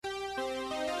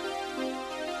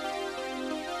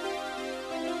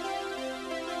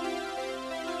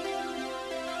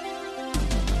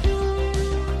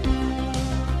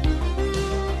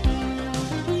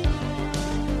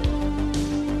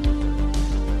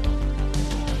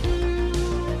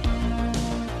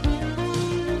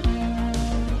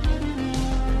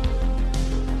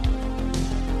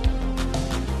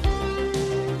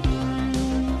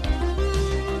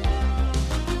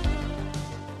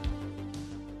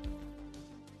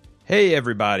Hey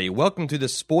everybody, welcome to the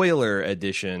spoiler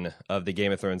edition of the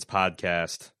Game of Thrones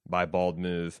podcast by Bald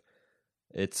Move.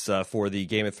 It's for the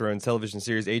Game of Thrones television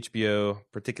series HBO,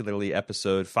 particularly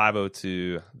episode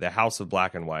 502, The House of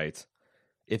Black and White.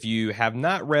 If you have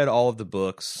not read all of the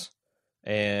books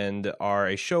and are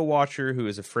a show watcher who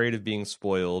is afraid of being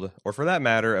spoiled, or for that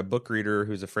matter, a book reader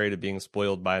who's afraid of being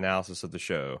spoiled by analysis of the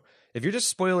show, if you're just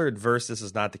spoiler adverse, this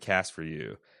is not the cast for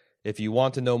you. If you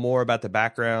want to know more about the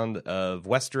background of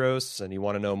Westeros and you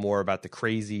want to know more about the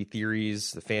crazy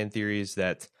theories, the fan theories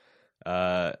that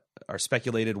are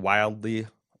speculated wildly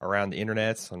around the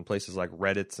internet on places like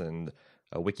Reddit and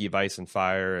Wiki of Ice and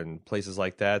Fire and places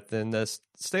like that, then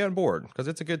stay on board because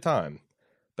it's a good time.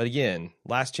 But again,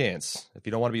 last chance. If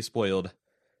you don't want to be spoiled,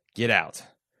 get out.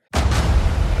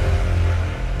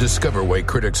 Discover why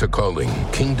critics are calling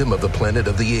Kingdom of the Planet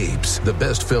of the Apes the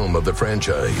best film of the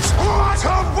franchise. What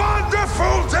a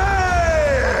wonderful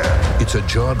day! It's a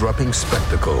jaw-dropping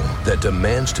spectacle that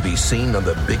demands to be seen on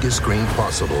the biggest screen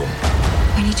possible.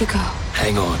 We need to go.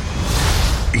 Hang on.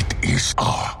 It is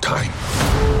our time.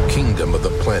 Kingdom of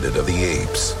the Planet of the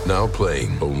Apes. Now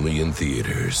playing only in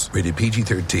theaters. Rated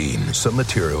PG-13. Some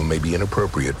material may be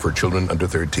inappropriate for children under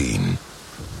 13.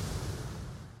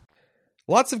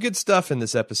 Lots of good stuff in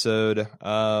this episode.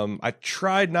 I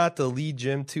tried not to lead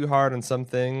Jim too hard on some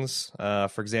things.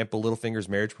 For example, Littlefinger's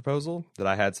marriage proposal that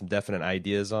I had some definite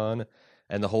ideas on,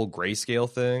 and the whole grayscale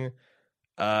thing.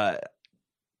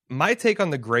 My take on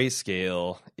the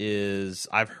grayscale is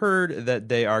I've heard that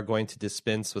they are going to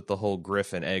dispense with the whole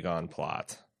Griff and Aegon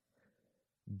plot.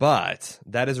 But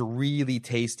that is a really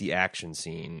tasty action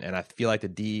scene, and I feel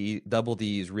like the Double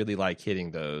Ds really like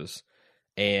hitting those.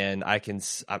 And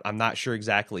I'm not sure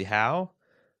exactly how,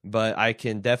 but I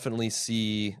can definitely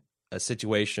see a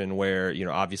situation where,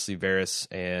 obviously Varys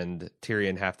and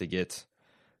Tyrion have to get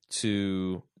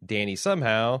to Dany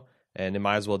somehow, and they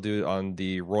might as well do it on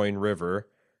the Royne River,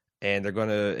 and they're going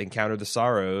to encounter the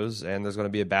Sorrows, and there's going to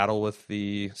be a battle with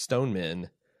the Stonemen.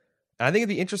 And I think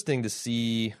it'd be interesting to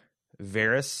see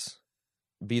Varys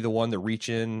be the one to reach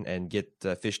in and get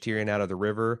Fish Tyrion out of the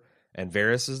river, and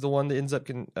Varys is the one that ends up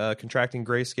contracting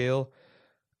grayscale.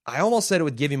 I almost said it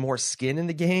would give him more skin in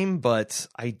the game, but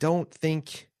I don't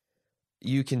think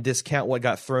you can discount what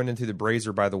got thrown into the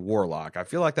brazier by the Warlock. I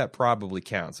feel like that probably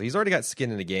counts. So he's already got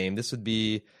skin in the game. This would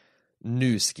be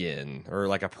new skin, or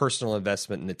like a personal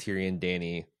investment in the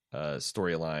Tyrion-Dany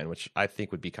storyline, which I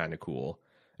think would be kind of cool.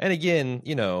 And again,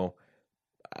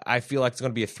 I feel like it's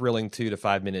going to be a thrilling 2 to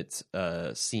 5 minute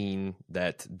scene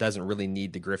that doesn't really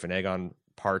need the Griff and Aegon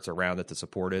parts around it to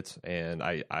support it, and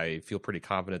I feel pretty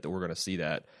confident that we're going to see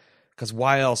that, because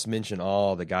why else mention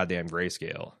all the goddamn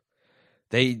grayscale?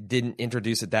 They didn't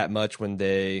introduce it that much when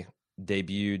they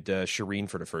debuted Shireen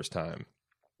for the first time.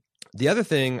 The other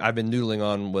thing I've been noodling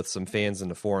on with some fans in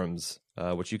the forums,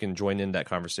 which you can join in that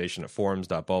conversation at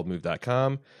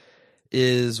forums.baldmove.com,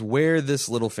 is where this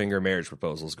Littlefinger marriage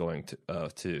proposal is going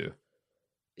to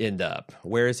end up.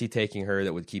 Where is he taking her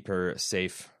that would keep her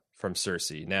safe from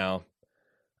Cersei? Now,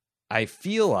 I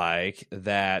feel like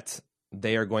that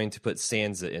they are going to put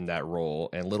Sansa in that role,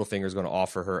 and Littlefinger is going to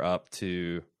offer her up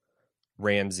to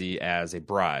Ramsay as a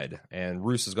bride. And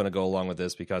Roose is going to go along with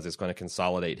this because it's going to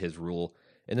consolidate his rule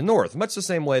in the North, much the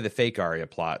same way the fake Arya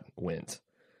plot went.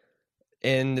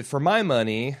 And for my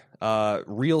money,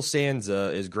 real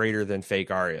Sansa is greater than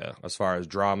fake Arya as far as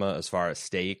drama, as far as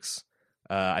stakes.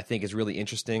 I think it's really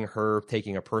interesting, her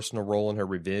taking a personal role in her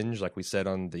revenge, like we said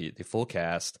on the full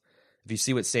cast. If you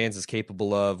see what Sansa is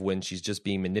capable of when she's just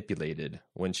being manipulated,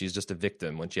 when she's just a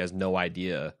victim, when she has no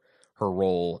idea her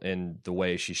role in the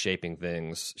way she's shaping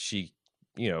things, she,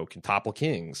 can topple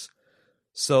kings.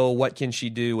 So what can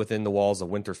she do within the walls of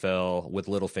Winterfell with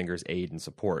Littlefinger's aid and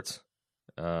support?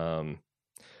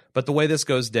 But the way this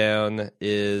goes down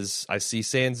is I see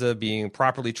Sansa being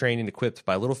properly trained and equipped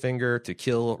by Littlefinger to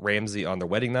kill Ramsay on their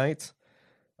wedding night.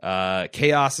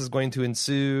 Chaos is going to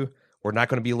ensue. We're not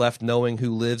going to be left knowing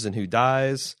who lives and who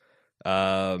dies.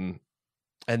 And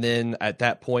then at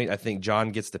that point, I think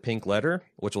Jon gets the pink letter,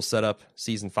 which will set up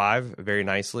season 5 very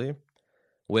nicely,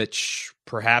 which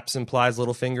perhaps implies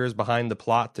Littlefinger is behind the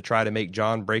plot to try to make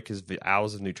Jon break his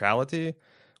vows of neutrality,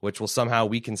 which will somehow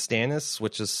weaken Stannis,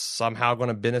 which is somehow going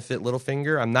to benefit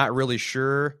Littlefinger. I'm not really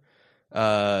sure,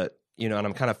 and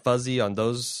I'm kind of fuzzy on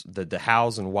those, the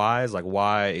hows and whys, like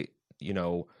why,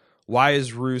 why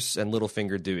is Roose and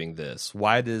Littlefinger doing this?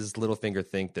 Why does Littlefinger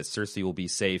think that Cersei will be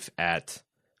safe at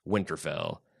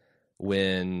Winterfell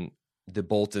when the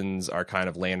Boltons are kind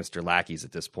of Lannister lackeys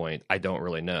at this point? I don't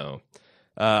really know.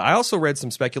 I also read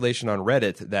some speculation on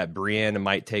Reddit that Brienne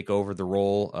might take over the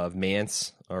role of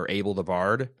Mance or Abel the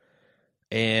Bard.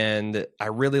 And I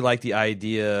really like the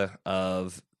idea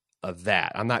of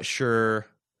that. I'm not sure.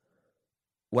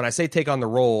 When I say take on the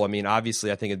role, I mean,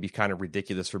 obviously, I think it'd be kind of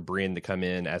ridiculous for Brienne to come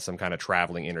in as some kind of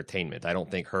traveling entertainment. I don't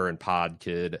think her and Pod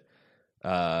could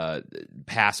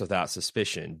pass without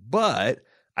suspicion. But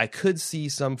I could see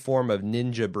some form of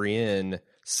ninja Brienne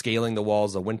scaling the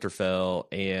walls of Winterfell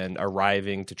and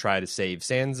arriving to try to save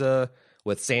Sansa,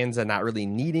 with Sansa not really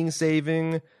needing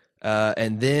saving.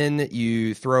 And then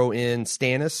you throw in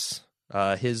Stannis,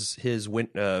 his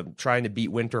trying to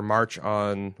beat Winter March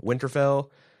on Winterfell.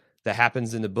 That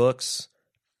happens in the books.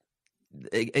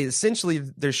 Essentially,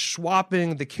 they're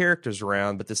swapping the characters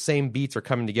around, but the same beats are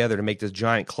coming together to make this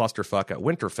giant clusterfuck at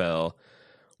Winterfell,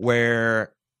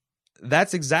 where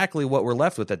that's exactly what we're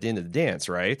left with at the end of the dance,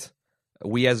 right?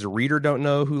 We as a reader don't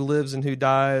know who lives and who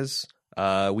dies.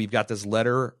 We've got this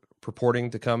letter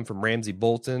purporting to come from Ramsay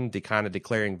Bolton, kind of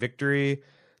declaring victory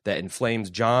that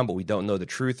inflames Jon, but we don't know the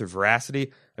truth or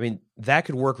veracity. I mean, that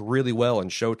could work really well in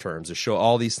show terms, to show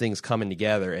all these things coming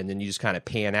together, and then you just kind of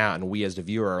pan out, and we as the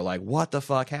viewer are like, what the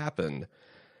fuck happened?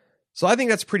 So I think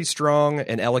that's a pretty strong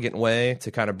and elegant way to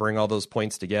kind of bring all those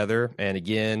points together. And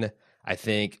again, I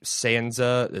think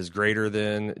Sansa is greater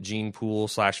than Gene Poole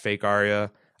 / fake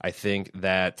Arya. I think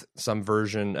that some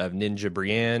version of Ninja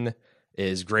Brienne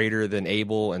is greater than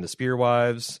Abel and the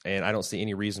Spearwives, and I don't see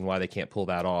any reason why they can't pull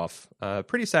that off.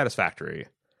 Pretty satisfactory.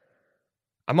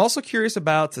 I'm also curious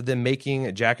about them making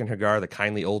Jaqen H'ghar the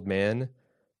kindly old man.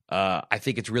 I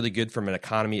think it's really good from an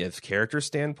economy of character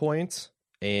standpoint,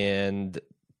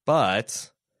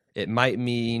 but it might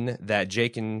mean that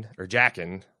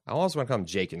Jaqen, I always want to call him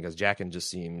Jaqen because Jaqen just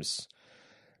seems,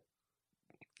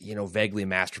 vaguely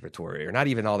masturbatory, or not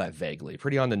even all that vaguely,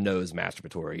 pretty on the nose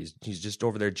masturbatory. He's just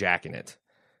over there jacking it.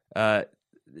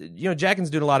 Jaqen's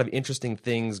doing a lot of interesting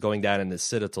things going down in the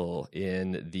Citadel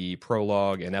in the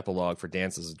prologue and epilogue for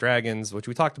Dances with Dragons, which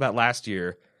we talked about last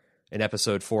year in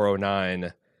episode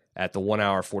 409 at the 1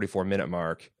 hour, 44 minute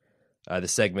mark. The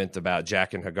segment about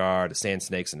Jaqen H'ghar, the Sand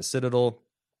Snakes, and the Citadel.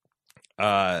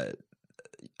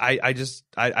 I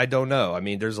don't know. I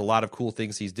mean, there's a lot of cool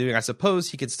things he's doing. I suppose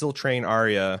he could still train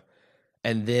Arya,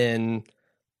 and then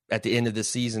at the end of the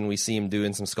season, we see him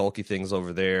doing some skulky things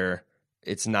over there.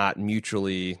 It's not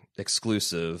mutually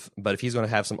exclusive, but if he's going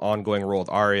to have some ongoing role with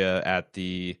Arya at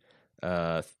the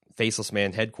Faceless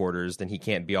Man headquarters, then he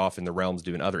can't be off in the realms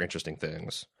doing other interesting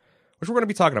things, which we're going to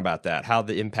be talking about that, how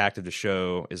the impact of the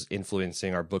show is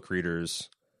influencing our book readers'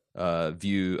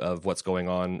 view of what's going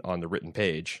on the written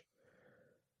page.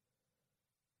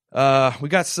 We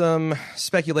got some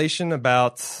speculation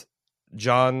about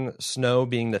Jon Snow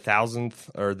being the 1000th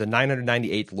or the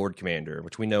 998th Lord Commander,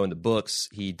 which we know in the books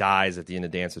he dies at the end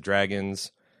of Dance of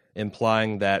Dragons,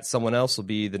 implying that someone else will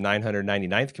be the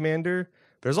 999th Commander.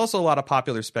 There's also a lot of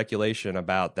popular speculation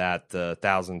about that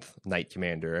 1000th Knight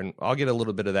Commander, and I'll get a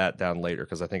little bit of that down later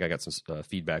because I think I got some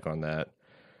feedback on that.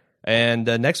 And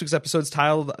next week's episode is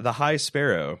titled The High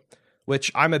Sparrow,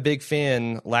 which I'm a big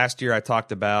fan. Last year I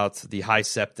talked about the High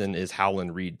Septon is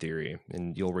Howland Reed theory,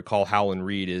 and you'll recall Howland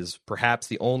Reed is perhaps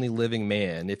the only living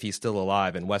man, if he's still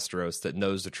alive in Westeros, that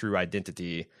knows the true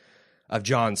identity of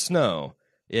Jon Snow.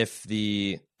 If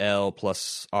the L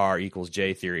plus R equals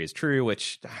J theory is true,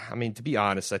 which, I mean, to be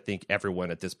honest, I think everyone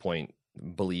at this point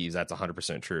believes that's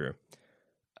 100% true.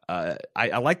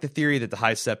 I like the theory that the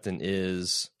High Septon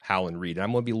is Howland Reed. And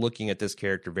I'm going to be looking at this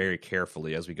character very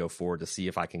carefully as we go forward to see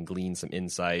if I can glean some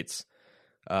insights,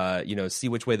 see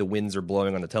which way the winds are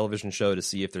blowing on the television show, to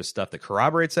see if there's stuff that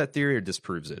corroborates that theory or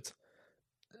disproves it.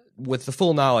 With the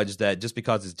full knowledge that just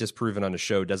because it's disproven on the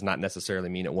show does not necessarily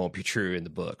mean it won't be true in the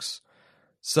books.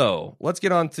 So let's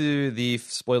get on to the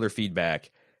spoiler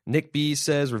feedback. Nick B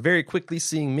says, we're very quickly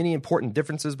seeing many important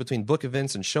differences between book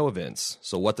events and show events.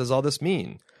 So what does all this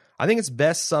mean? I think it's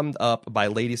best summed up by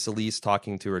Lady Selyse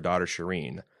talking to her daughter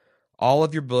Shireen. All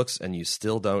of your books and you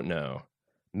still don't know.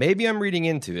 Maybe I'm reading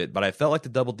into it, but I felt like the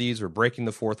Double Ds were breaking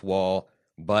the fourth wall,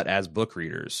 but as book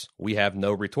readers, we have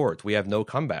no retort. We have no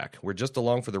comeback. We're just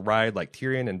along for the ride like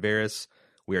Tyrion and Varys.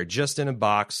 We are just in a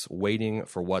box waiting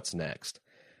for what's next.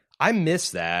 I miss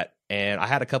that, and I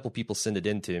had a couple people send it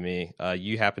in to me.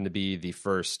 You happen to be the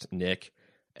first, Nick,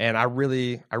 and I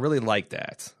really like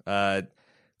that.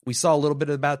 We saw a little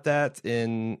bit about that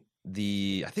in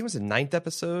I think it was the 9th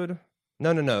episode.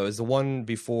 No, it was the one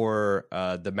before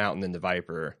the Mountain and the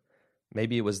Viper.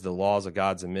 Maybe it was the Laws of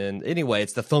Gods and Men. Anyway,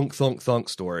 it's the thunk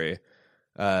story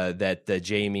that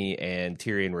Jaime and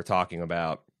Tyrion were talking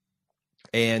about.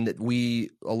 And a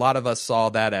lot of us saw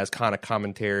that as kind of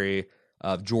commentary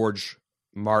of George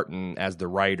Martin as the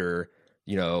writer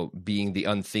being the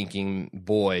unthinking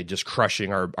boy, just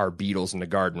crushing our beetles in the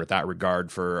garden without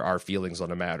regard for our feelings on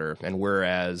the matter. And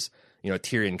whereas,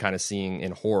 Tyrion kind of seeing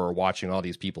in horror, watching all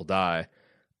these people die.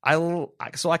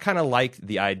 So I kind of like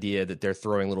the idea that they're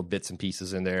throwing little bits and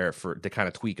pieces in there to kind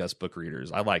of tweak us book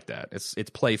readers. I like that.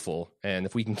 It's playful. And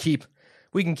if we can keep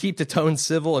the tone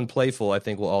civil and playful, I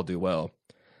think we'll all do well.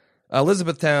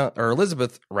 Elizabeth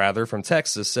from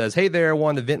Texas says, "Hey there, I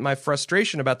wanted to vent my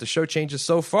frustration about the show changes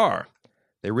so far.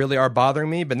 They really are bothering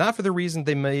me, but not for the reason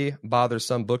they may bother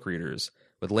some book readers.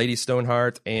 With Lady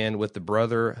Stoneheart and with the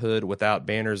Brotherhood without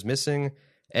banners missing,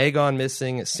 Aegon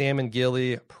missing, Sam and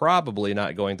Gilly probably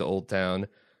not going to Old Town,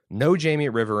 no Jaime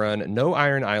at Riverrun, no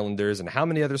Iron Islanders, and how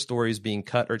many other stories being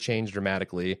cut or changed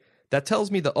dramatically, that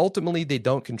tells me that ultimately they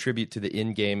don't contribute to the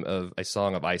end game of A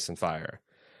Song of Ice and Fire.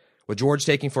 With George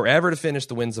taking forever to finish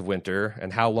The Winds of Winter,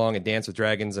 and how long A Dance with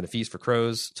Dragons and A Feast for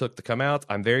Crows took to come out,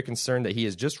 I'm very concerned that he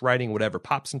is just writing whatever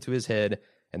pops into his head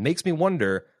and makes me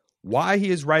wonder why he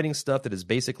is writing stuff that is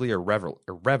basically irrelevant.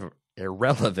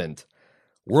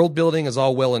 World building is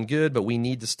all well and good, but we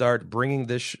need to start bringing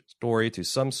this story to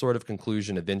some sort of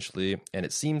conclusion eventually, and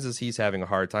it seems as he's having a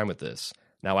hard time with this.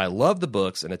 Now, I love the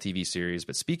books and a TV series,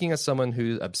 but speaking as someone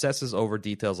who obsesses over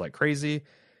details like crazy,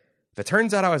 if it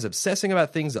turns out I was obsessing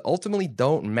about things that ultimately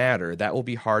don't matter, that will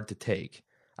be hard to take.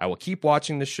 I will keep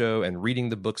watching the show and reading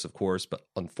the books, of course, but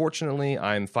unfortunately,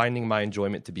 I'm finding my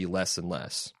enjoyment to be less and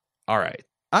less." All right.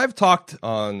 I've talked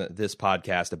on this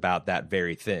podcast about that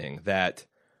very thing, that,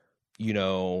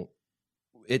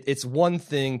 it's one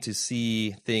thing to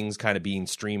see things kind of being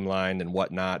streamlined and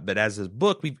whatnot, but as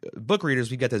book readers,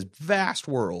 we get this vast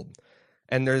world,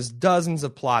 and there's dozens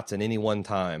of plots at any one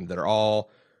time that are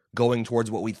all going towards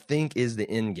what we think is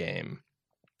the end game.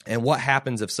 And what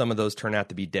happens if some of those turn out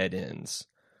to be dead ends?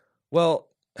 Well,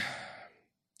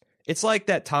 it's like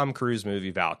that Tom Cruise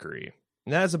movie, Valkyrie.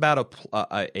 And that is about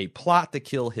a plot to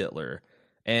kill Hitler.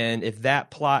 And if that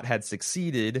plot had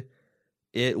succeeded,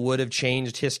 it would have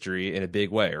changed history in a big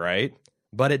way, right?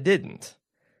 But it didn't.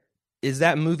 Is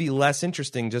that movie less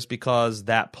interesting just because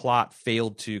that plot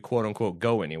failed to quote unquote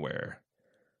go anywhere?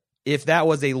 If that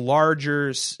was a larger,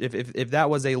 if that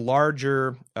was a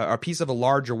larger, a piece of a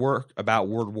larger work about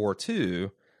World War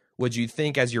II, would you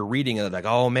think as you're reading it, like,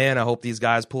 oh man, I hope these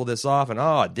guys pull this off, and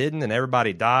oh, it didn't, and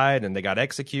everybody died, and they got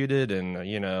executed, and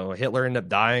Hitler ended up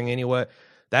dying anyway?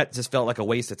 That just felt like a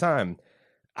waste of time.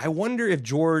 I wonder if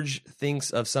George thinks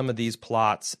of some of these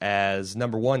plots as,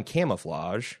 number one,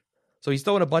 camouflage. So he's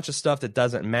throwing a bunch of stuff that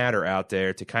doesn't matter out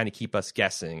there to kind of keep us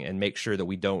guessing and make sure that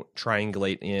we don't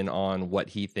triangulate in on what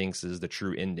he thinks is the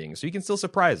true ending. So he can still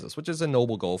surprise us, which is a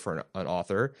noble goal for an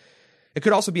author. It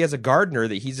could also be as a gardener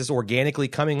that he's just organically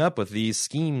coming up with these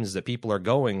schemes that people are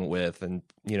going with, and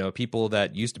people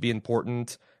that used to be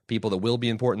important, people that will be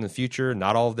important in the future.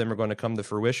 Not all of them are going to come to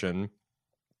fruition,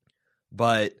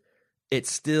 but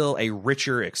it's still a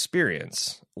richer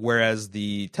experience. Whereas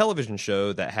the television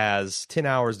show that has 10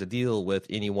 hours to deal with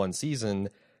any one season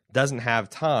doesn't have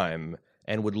time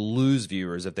and would lose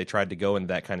viewers if they tried to go into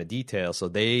that kind of detail. So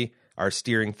they are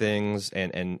steering things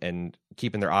and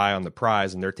keeping their eye on the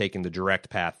prize, and they're taking the direct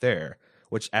path there,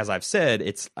 which, as I've said,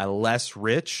 it's a less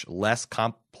rich, less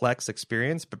complex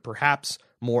experience, but perhaps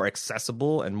more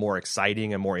accessible and more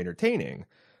exciting and more entertaining,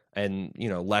 and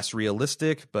less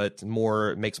realistic, but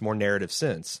makes more narrative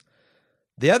sense.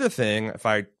 The other thing, if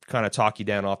I kind of talk you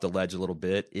down off the ledge a little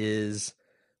bit, is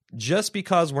just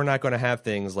because we're not going to have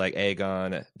things like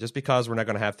Aegon, just because we're not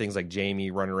going to have things like Jaime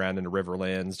running around in the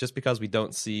Riverlands, just because we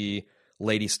don't see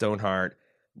Lady Stoneheart,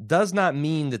 does not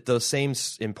mean that those same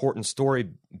important story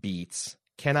beats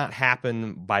cannot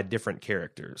happen by different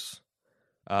characters.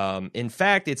 In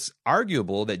fact, it's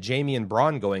arguable that Jaime and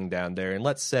Bronn going down there, and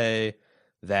let's say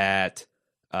that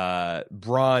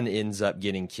Bronn ends up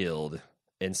getting killed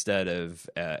instead of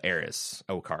Aerys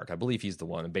Oakheart. I believe he's the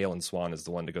one, and Balon Swan is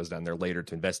the one that goes down there later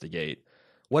to investigate.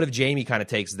 What if Jaime kind of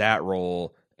takes that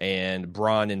role and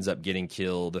Bronn ends up getting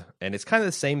killed? And it's kind of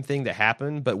the same thing that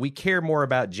happened, but we care more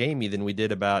about Jaime than we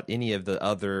did about any of the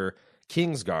other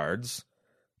Kingsguards.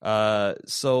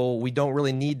 So we don't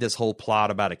really need this whole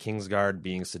plot about a Kingsguard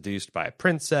being seduced by a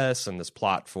princess and this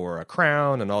plot for a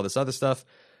crown and all this other stuff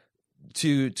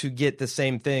to get the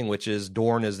same thing, which is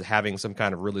Dorne is having some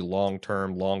kind of really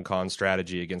long-term, long-con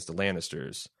strategy against the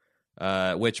Lannisters,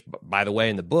 which, by the way,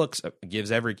 in the books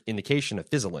gives every indication of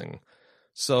fizzling.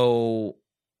 So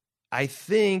I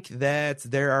think that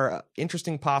there are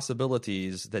interesting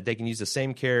possibilities that they can use the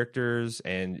same characters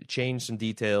and change some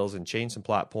details and change some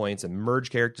plot points and merge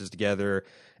characters together.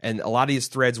 And a lot of these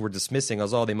threads we're dismissing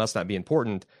as, oh, they must not be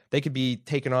important. They could be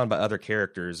taken on by other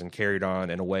characters and carried on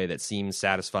in a way that seems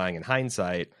satisfying in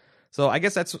hindsight. So I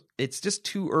guess it's just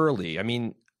too early. I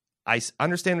mean, I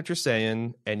understand what you're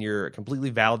saying, and you're completely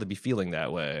valid to be feeling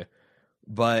that way.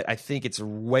 But I think it's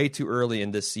way too early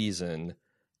in this season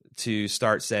to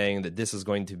start saying that this is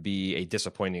going to be a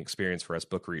disappointing experience for us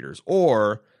book readers,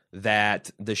 or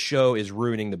that the show is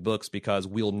ruining the books because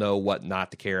we'll know what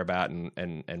not to care about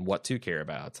and what to care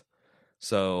about.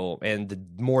 So, and the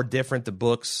more different the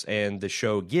books and the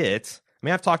show get, I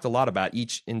mean, I've talked a lot about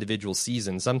each individual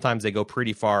season. Sometimes they go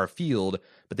pretty far afield,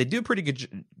 but they do a pretty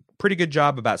good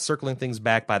job about circling things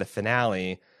back by the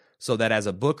finale, so that as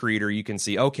a book reader, you can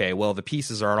see, okay, well, the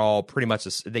pieces aren't all pretty much,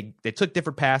 they took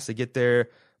different paths to get there,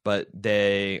 but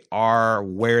they are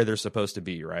where they're supposed to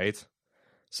be, right?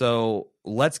 So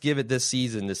let's give it this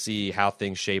season to see how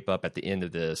things shape up at the end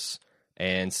of this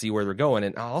and see where they're going.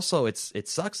 And also, it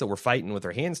sucks that we're fighting with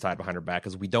our hands tied behind our back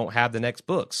because we don't have the next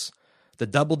books. The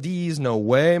Double Ds know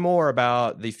way more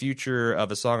about the future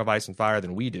of A Song of Ice and Fire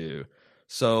than we do.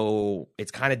 So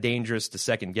it's kind of dangerous to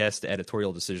second guess the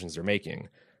editorial decisions they're making.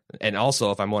 And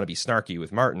also, if I want to be snarky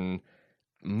with Martin,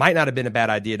 might not have been a bad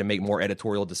idea to make more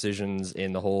editorial decisions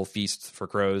in the whole Feast for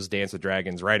Crows, Dance with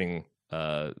Dragons writing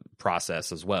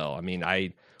process as well. I mean,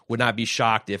 I would not be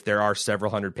shocked if there are several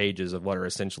hundred pages of what are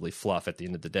essentially fluff at the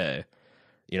end of the day.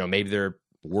 You know, maybe they're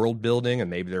world building and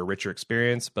maybe they're richer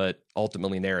experience, but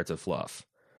ultimately narrative fluff.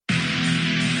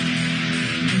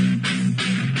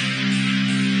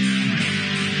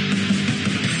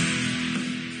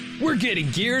 We're getting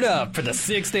geared up for the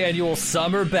 6th annual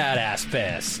Summer Badass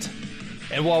Fest.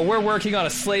 And while we're working on a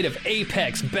slate of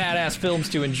apex badass films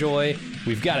to enjoy,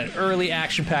 we've got an early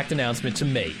action-packed announcement to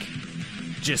make.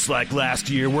 Just like last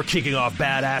year, we're kicking off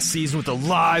Badass Season with a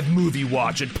live movie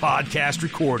watch and podcast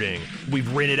recording. We've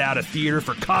rented out a theater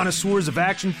for connoisseurs of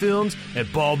action films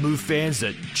and Bald Move fans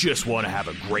that just want to have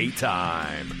a great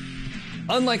time.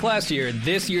 Unlike last year,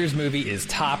 this year's movie is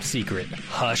top secret.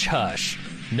 Hush hush.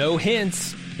 No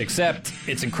hints, except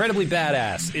it's incredibly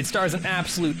badass. It stars an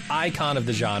absolute icon of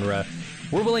the genre.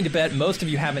 We're willing to bet most of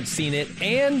you haven't seen it,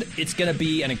 and it's going to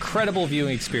be an incredible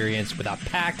viewing experience with a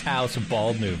packed house of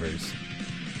bald movers.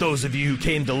 Those of you who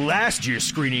came to last year's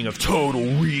screening of Total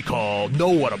Recall know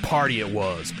what a party it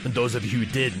was. And those of you who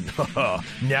didn't,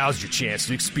 now's your chance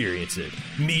to experience it.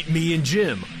 Meet me and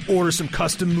Jim, order some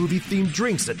custom movie-themed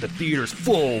drinks at the theater's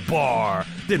full bar,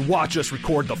 then watch us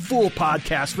record the full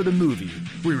podcast for the movie.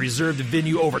 We reserved a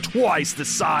venue over twice the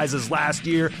size as last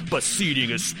year, but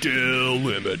seating is still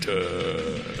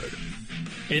limited.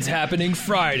 It's happening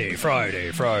Friday,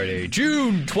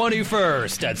 June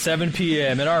 21st at 7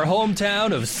 p.m. in our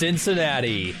hometown of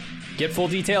Cincinnati. Get full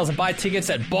details and buy tickets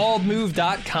at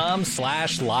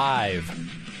baldmove.com/live.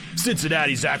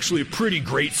 Cincinnati's actually a pretty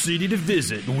great city to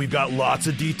visit, and we've got lots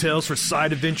of details for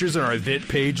side adventures on our event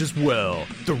page as well.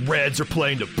 The Reds are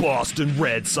playing the Boston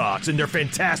Red Sox in their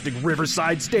fantastic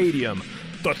Riverside Stadium.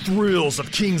 The thrills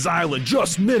of Kings Island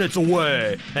just minutes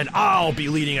away, and I'll be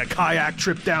leading a kayak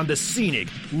trip down to scenic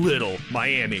Little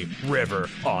Miami River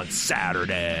on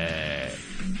Saturday.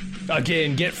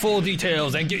 Again, get full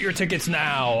details and get your tickets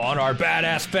now on our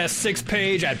Badass Fest 6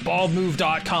 page at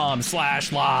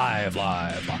baldmove.com/live.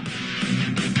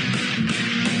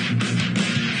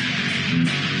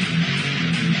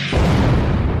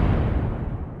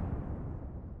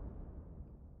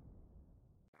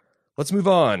 Let's move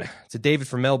on to David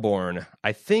from Melbourne.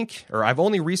 I've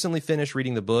only recently finished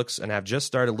reading the books and have just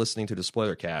started listening to the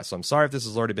spoiler cast, so I'm sorry if this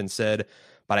has already been said,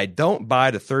 but I don't buy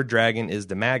the third dragon is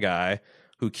the Magi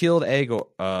who killed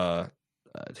Rhaego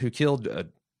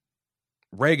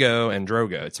and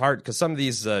Drogo. It's hard because some of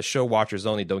these show watchers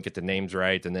only don't get the names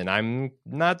right, and then I'm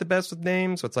not the best with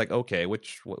names, so it's like, okay, what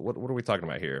are we talking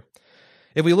about here?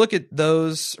 If we look at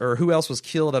those, or who else was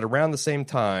killed at around the same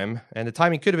time, and the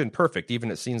timing could have been perfect, even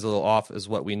if it seems a little off as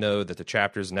what we know that the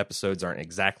chapters and episodes aren't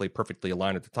exactly perfectly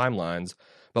aligned with the timelines,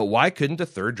 but why couldn't the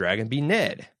third dragon be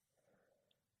Ned?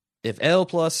 If L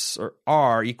plus or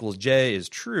R equals J is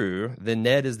true, then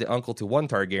Ned is the uncle to one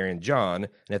Targaryen, Jon, and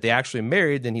if they actually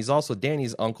married, then he's also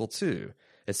Dany's uncle too.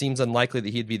 It seems unlikely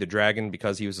that he'd be the dragon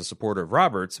because he was a supporter of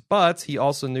Robert's, but he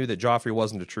also knew that Joffrey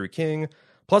wasn't a true king.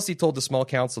 Plus, he told the small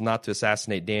council not to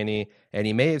assassinate Dany, and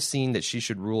he may have seen that she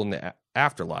should rule in the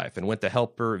afterlife and went to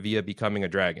help her via becoming a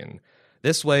dragon.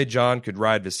 This way, Jon could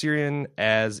ride Viserion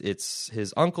as it's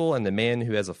his uncle and the man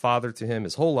who has a father to him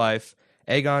his whole life.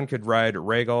 Aegon could ride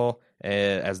Rhaegal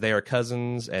as they are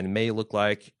cousins and may look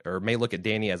at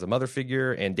Dany as a mother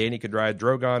figure, and Dany could ride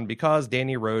Drogon because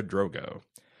Dany rode Drogo.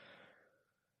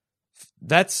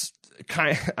 That's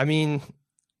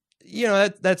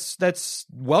that's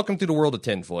welcome to the world of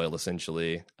tinfoil,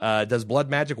 essentially. Does blood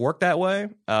magic work that way?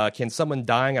 Can someone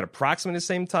dying at approximately the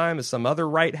same time as some other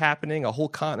rite happening a whole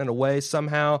continent away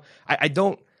somehow? I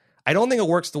don't think it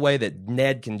works the way that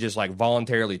Ned can just like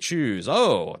voluntarily choose,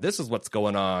 oh, this is what's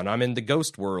going on. I'm in the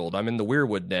ghost world. I'm in the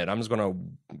Weirwood Ned. I'm just going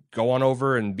to go on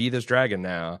over and be this dragon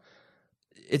now.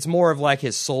 It's more of like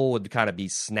his soul would kind of be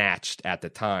snatched at the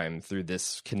time through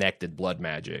this connected blood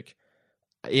magic.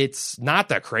 It's not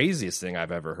the craziest thing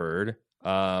I've ever heard,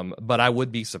 but I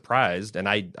would be surprised, and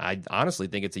I honestly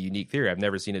think it's a unique theory. I've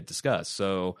never seen it discussed.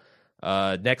 So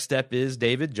next step is,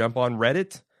 David, jump on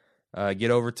Reddit,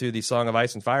 get over to the Song of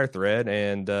Ice and Fire thread,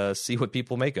 and see what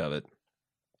people make of it.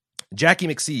 Jackie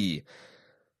McSee,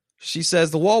 she says,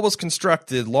 the wall was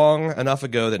constructed long enough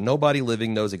ago that nobody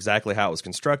living knows exactly how it was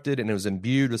constructed, and it was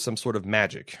imbued with some sort of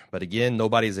magic. But again,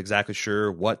 nobody is exactly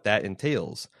sure what that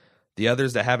entails. The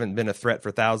others that haven't been a threat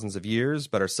for thousands of years,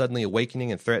 but are suddenly awakening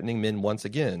and threatening men once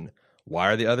again. Why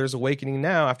are the others awakening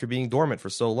now after being dormant for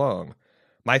so long?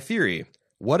 My theory,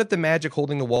 what if the magic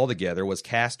holding the wall together was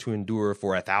cast to endure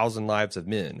for 1,000 lives of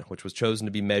men, which was chosen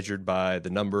to be measured by the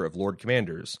number of Lord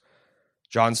Commanders?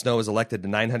 Jon Snow is elected the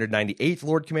 998th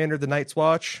Lord Commander of the Night's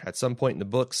Watch. At some point in the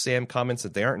book, Sam comments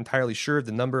that they aren't entirely sure of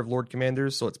the number of Lord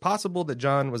Commanders, so it's possible that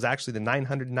Jon was actually the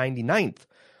 999th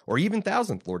or even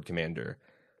 1,000th Lord Commander.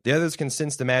 The others can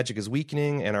sense the magic is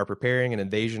weakening and are preparing an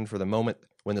invasion for the moment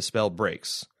when the spell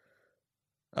breaks.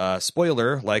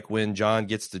 Spoiler, like when Jon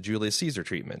gets the Julius Caesar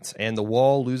treatment, and the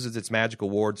wall loses its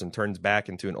magical wards and turns back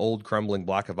into an old crumbling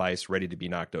block of ice ready to be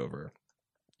knocked over.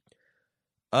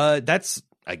 That's,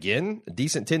 again, a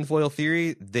decent tinfoil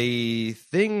theory. The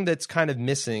thing that's kind of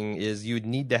missing is you would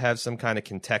need to have some kind of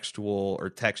contextual or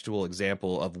textual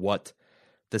example of what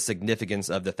the significance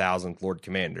of the 1,000th Lord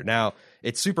Commander. Now,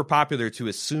 it's super popular to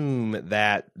assume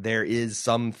that there is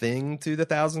something to the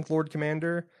 1,000th Lord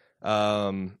Commander.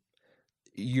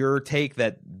 Your take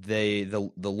that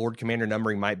the Lord Commander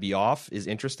numbering might be off is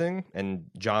interesting, and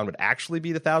Jon would actually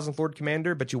be the 1,000th Lord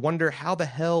Commander, but you wonder how the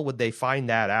hell would they find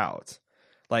that out?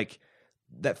 Like,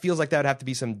 that feels like that would have to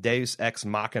be some Deus Ex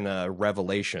Machina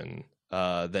revelation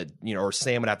that, or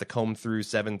Sam would have to comb through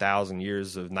 7,000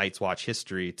 years of Night's Watch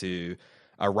history to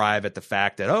arrive at the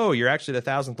fact that, oh, you're actually the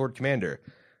 1,000th Lord Commander.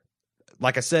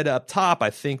 Like I said up top, I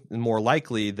think more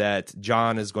likely that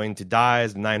Jon is going to die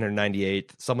as the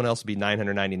 998th. Someone else will be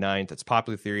 999th. It's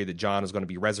popular theory that Jon is going to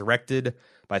be resurrected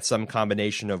by some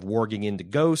combination of warging into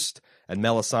Ghost and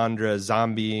Melisandre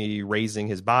zombie raising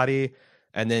his body,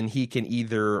 and then he can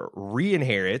either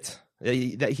re-inherit.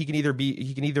 That he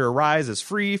can either arise as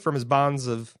free from his bonds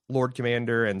of Lord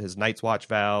Commander and his Night's Watch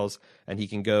vows, and he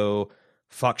can go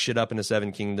fuck shit up in the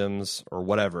Seven Kingdoms or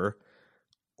whatever,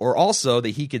 or also that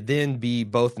he could then be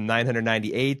both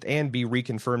 998th and be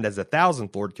reconfirmed as the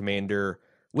 1,000th Lord Commander,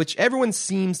 which everyone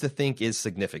seems to think is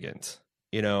significant.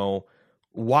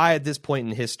 Why at this point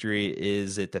in history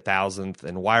is it the 1,000th,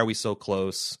 and why are we so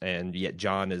close? And yet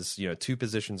Jon is 2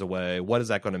 positions away. What is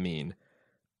that going to mean?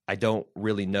 I don't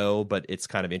really know, but it's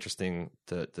kind of interesting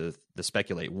to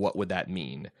speculate what would that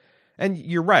mean. And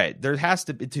you're right. There has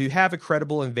to have a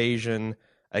credible invasion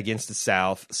against the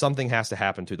South, something has to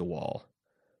happen to the wall.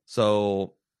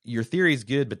 So your theory is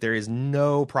good, but there is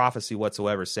no prophecy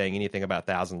whatsoever saying anything about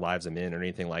 1,000 lives of men or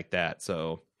anything like that.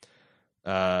 So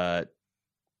I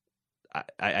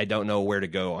don't know where to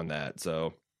go on that.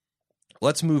 So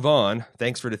let's move on.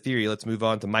 Thanks for the theory. Let's move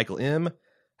on to Michael M.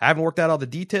 I haven't worked out all the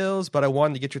details, but I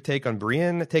wanted to get your take on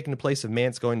Brienne taking the place of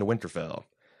Mance going to Winterfell.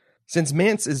 Since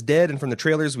Mance is dead and from the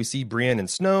trailers we see Brienne and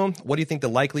Snow, what do you think the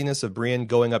likeliness of Brienne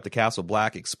going up to Castle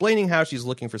Black, explaining how she's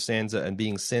looking for Sansa and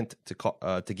being sent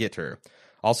to get her?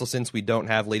 Also, since we don't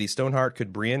have Lady Stoneheart,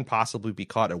 could Brienne possibly be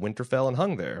caught at Winterfell and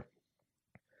hung there?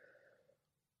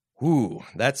 Ooh,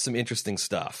 that's some interesting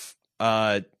stuff.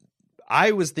 I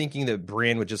was thinking that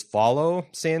Brienne would just follow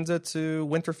Sansa to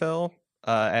Winterfell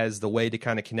as the way to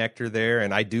kind of connect her there,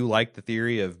 and I do like the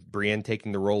theory of Brienne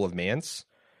taking the role of Mance.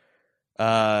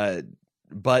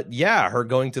 But yeah, her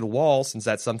going to the wall, since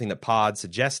that's something that Pod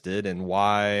suggested, and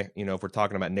why, if we're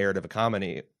talking about narrative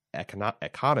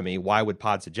economy, why would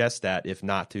Pod suggest that if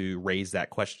not to raise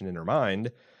that question in her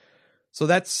mind? So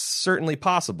that's certainly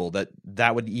possible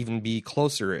that would even be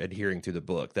closer adhering to the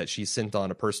book, that she's sent on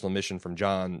a personal mission from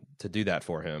Jon to do that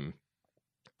for him.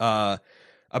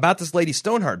 About this Lady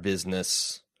Stoneheart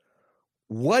business,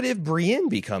 what if Brienne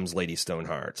becomes Lady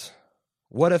Stoneheart?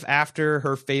 What if after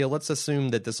her fail, let's assume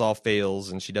that this all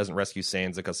fails and she doesn't rescue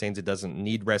Sansa because Sansa doesn't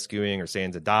need rescuing, or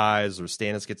Sansa dies, or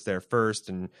Stannis gets there first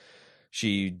and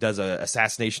she does a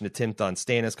assassination attempt on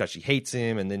Stannis because she hates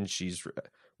him, and then she's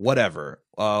whatever.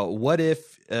 What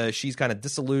if she's kind of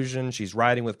disillusioned, she's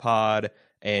riding with Pod,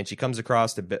 and she comes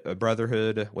across a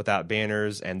Brotherhood without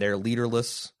banners, and they're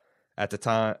leaderless at the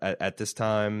time, at this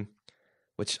time,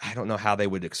 which I don't know how they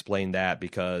would explain that,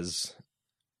 because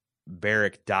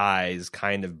Beric dies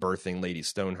kind of birthing Lady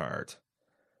Stoneheart.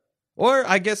 Or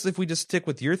I guess if we just stick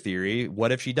with your theory,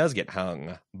 what if she does get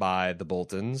hung by the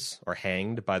Boltons, or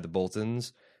hanged by the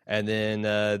Boltons, and then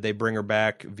they bring her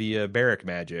back via Beric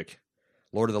magic,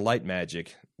 Lord of the Light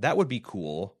magic? That would be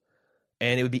cool.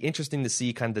 And it would be interesting to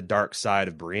see kind of the dark side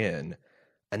of Brienne.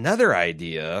 Another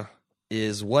idea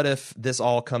is, what if this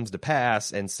all comes to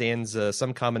pass and Sansa,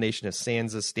 some combination of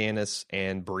Sansa, Stannis,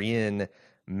 and Brienne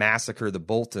massacre the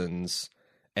Boltons,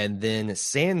 and then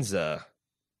Sansa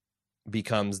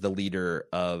becomes the leader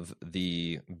of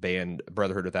the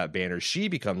Brotherhood without banners. She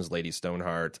becomes Lady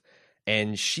Stoneheart,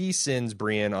 and she sends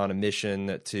Brienne on a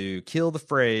mission to kill the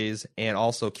Freys and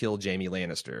also kill Jaime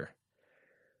Lannister.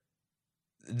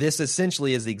 This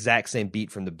essentially is the exact same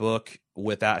beat from the book,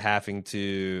 without having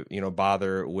to,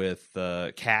 bother with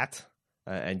Kat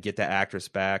and get that actress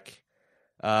back.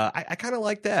 I kind of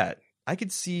like that. I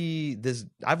could see this.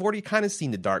 I've already kind of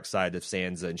seen the dark side of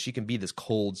Sansa, and she can be this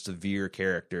cold, severe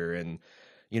character. And,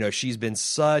 she's been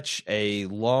such a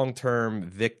long-term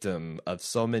victim of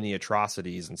so many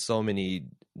atrocities and so many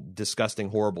disgusting,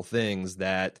 horrible things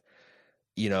that,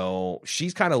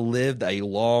 she's kind of lived a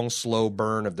long, slow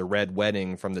burn of the Red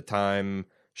Wedding from the time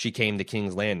she came to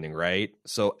King's Landing, right?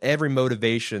 So every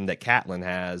motivation that Catelyn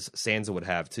has, Sansa would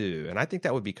have too. And I think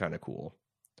that would be kind of cool.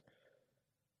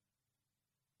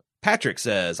 Patrick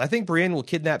says, I think Brienne will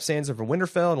kidnap Sansa from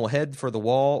Winterfell and will head for the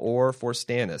Wall or for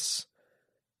Stannis.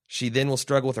 She then will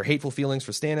struggle with her hateful feelings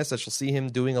for Stannis, as she'll see him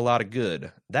doing a lot of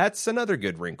good. That's another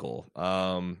good wrinkle.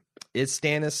 Is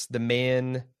Stannis the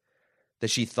man that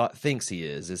she thinks he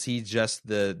is? Is he just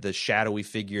the shadowy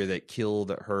figure that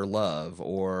killed her love?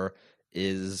 Or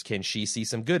can she see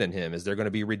some good in him? Is there going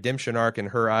to be a redemption arc in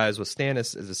her eyes with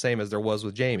Stannis is the same as there was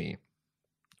with Jaime?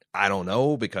 I don't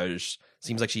know, because it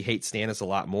seems like she hates Stannis a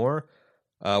lot more,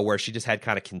 where she just had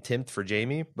kind of contempt for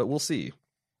Jaime, but we'll see.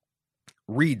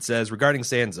 Reed says, regarding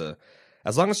Sansa,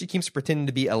 as long as she keeps pretending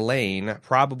to be Elaine,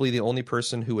 probably the only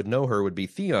person who would know her would be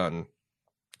Theon.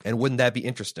 And wouldn't that be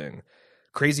interesting?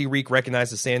 Crazy Reek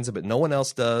recognizes Sansa, but no one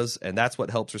else does, and that's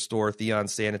what helps restore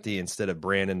Theon's sanity instead of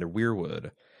Bran into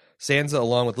Weirwood. Sansa,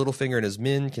 along with Littlefinger and his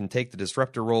men, can take the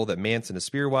disruptor role that Mance and his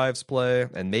Spearwives play,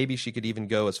 and maybe she could even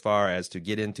go as far as to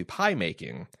get into pie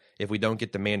making if we don't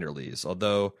get the Manderleys.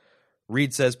 Although,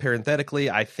 Reed says parenthetically,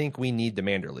 I think we need the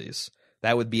Manderleys.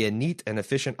 That would be a neat and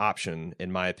efficient option,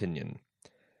 in my opinion.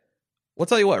 Well,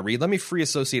 tell you what, Reed, let me free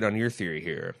associate on your theory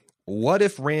here. What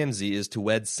if Ramsay is to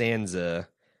wed Sansa,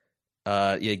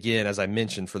 again, as I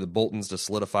mentioned, for the Boltons to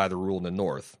solidify the rule in the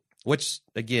North? Which,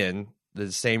 again,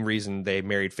 the same reason they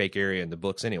married fake Arya in the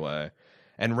books anyway.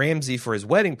 And Ramsay, for his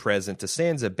wedding present to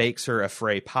Sansa, bakes her a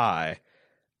Frey pie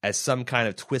as some kind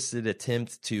of twisted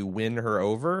attempt to win her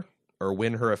over or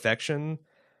win her affection,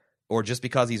 or just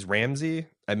because he's Ramsay.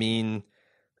 I mean,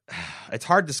 it's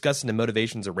hard discussing the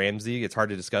motivations of Ramsay. It's hard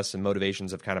to discuss the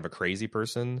motivations of kind of a crazy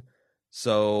person.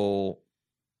 So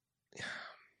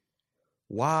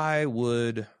why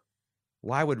would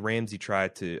Ramsay try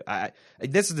to?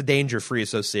 This is the danger of free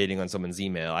associating on someone's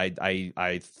email.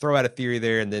 I throw out a theory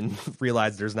there and then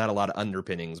realize there's not a lot of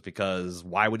underpinnings, because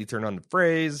why would he turn on the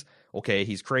phrase? Okay,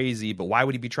 he's crazy, but why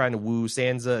would he be trying to woo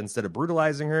Sansa instead of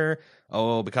brutalizing her?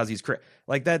 Oh, because he's crazy.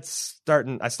 Like, I'm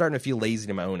starting to feel lazy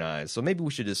in my own eyes. So maybe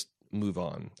we should just move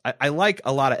on. I like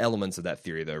a lot of elements of that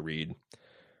theory, though, Reed.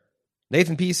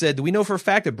 Nathan P. said, do we know for a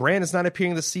fact that Bran is not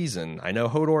appearing this season? I know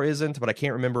Hodor isn't, but I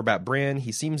can't remember about Bran.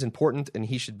 He seems important, and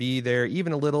he should be there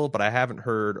even a little, but I have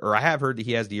heard that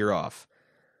he has the year off.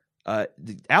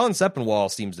 Alan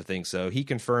Sepinwall seems to think so. He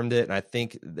confirmed it, and I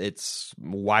think it's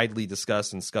widely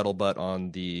discussed in Scuttlebutt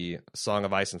on the Song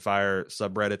of Ice and Fire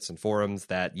subreddits and forums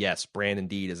that, yes, Bran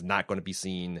indeed is not going to be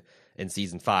seen in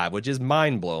Season 5, which is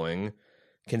mind-blowing,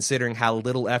 considering how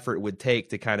little effort it would take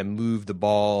to kind of move the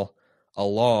ball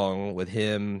along with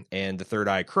him and the Third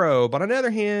Eye Crow. But on the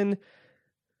other hand,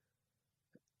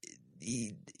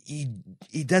 he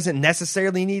doesn't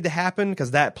necessarily need to happen,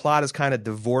 because that plot is kind of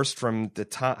divorced from the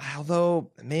time.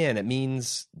 Although, man, it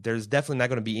means there's definitely not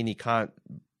going to be any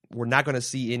we're not going to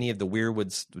see any of the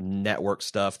Weirwood network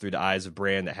stuff through the eyes of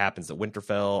Bran that happens at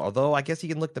Winterfell. Although I guess he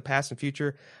can look the past and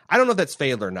future. I don't know if that's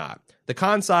failed or not. The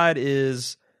con side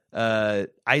is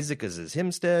Isaac is his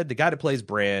Hempstead. The guy that plays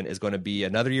Bran is going to be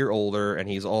another year older, and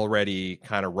he's already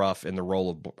kind of rough in the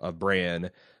role of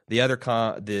Bran. The other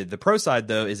the pro side,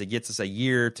 though, is it gets us a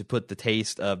year to put the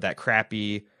taste of that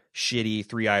crappy, shitty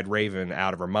Three-Eyed Raven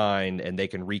out of her mind, and they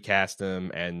can recast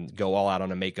him and go all out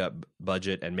on a makeup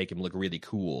budget and make him look really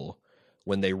cool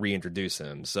when they reintroduce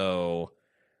him. So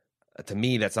to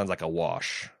me, that sounds like a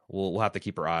wash. We'll have to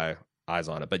keep our eyes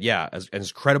on it. But yeah,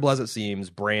 as credible as it seems,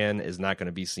 Bran is not going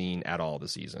to be seen at all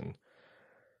this season.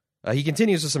 He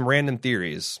continues with some random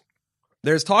theories.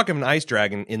 There's talk of an ice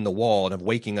dragon in the wall and of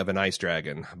waking of an ice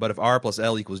dragon. But if R plus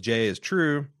L equals J is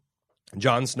true,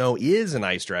 Jon Snow is an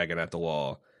ice dragon at the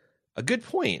wall. A good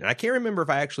point. And I can't remember if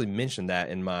I actually mentioned that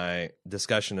in my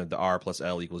discussion of the R plus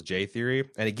L equals J theory.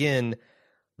 And again,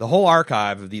 the whole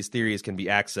archive of these theories can be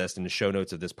accessed in the show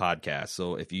notes of this podcast.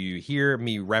 So if you hear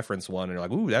me reference one and you're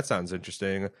like, ooh, that sounds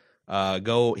interesting,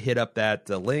 go hit up that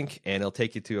link and it'll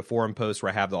take you to a forum post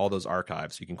where I have all those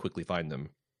archives so you can quickly find them.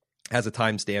 It has the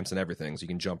timestamps and everything, so you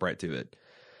can jump right to it.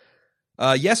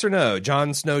 Yes or no?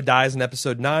 Jon Snow dies in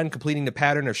episode 9, completing the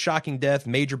pattern of shocking death,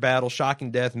 major battle,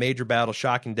 shocking death, major battle,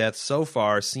 shocking death so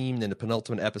far seen in the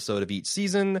penultimate episode of each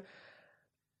season.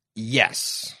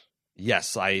 Yes.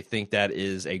 Yes, I think that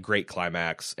is a great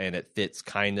climax, and it fits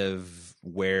kind of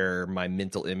where my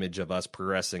mental image of us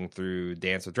progressing through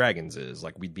Dance with Dragons is.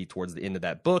 Like, we'd be towards the end of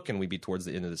that book, and we'd be towards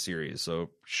the end of the series, so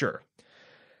sure.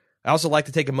 I also like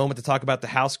to take a moment to talk about the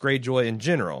House Greyjoy in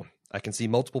general. I can see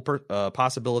multiple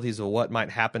possibilities of what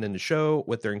might happen in the show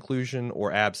with their inclusion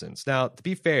or absence. Now, to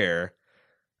be fair,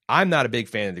 I'm not a big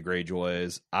fan of the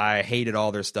Greyjoys. I hated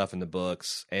all their stuff in the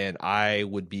books, and I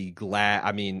would be glad.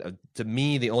 I mean, to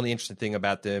me, the only interesting thing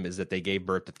about them is that they gave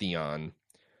birth to Theon,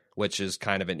 which is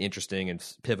kind of an interesting and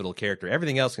pivotal character.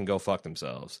 Everything else can go fuck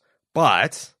themselves.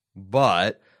 But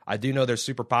I do know they're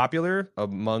super popular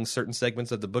among certain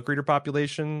segments of the book reader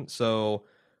population, so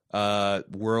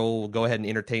we'll go ahead and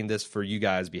entertain this for you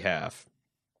guys' behalf.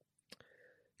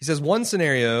 He says, one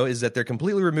scenario is that they're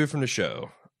completely removed from the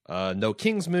show. No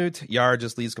Kingsmoot. Yara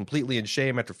just leaves completely in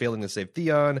shame after failing to save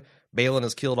Theon. Balon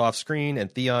is killed off screen,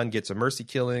 and Theon gets a mercy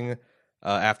killing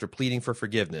after pleading for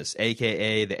forgiveness,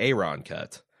 a.k.a. the Aaron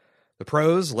cut. The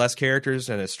pros, less characters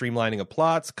and a streamlining of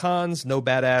plots. Cons, no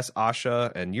badass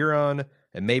Asha and Euron,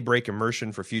 and may break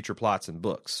immersion for future plots and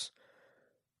books.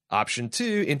 Option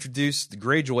 2, introduce the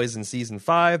Greyjoys in Season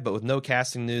 5, but with no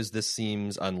casting news, this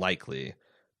seems unlikely.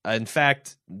 In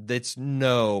fact, it's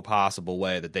no possible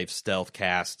way that they've stealth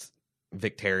cast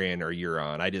Victarion or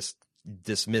Euron. I just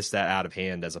dismiss that out of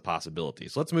hand as a possibility.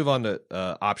 So let's move on to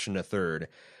option 3.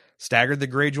 Stagger the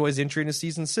Greyjoys' entry into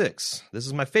Season 6. This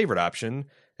is my favorite option.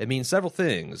 It means several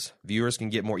things. Viewers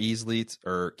can more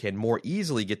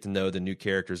easily get to know the new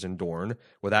characters in Dorne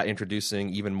without introducing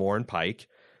even more in Pike.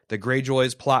 The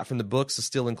Greyjoys plot from the books is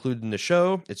still included in the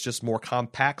show. It's just more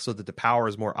compact so that the power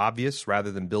is more obvious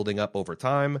rather than building up over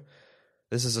time.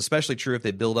 This is especially true if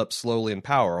they build up slowly in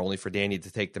power, only for Dany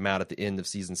to take them out at the end of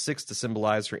Season 6 to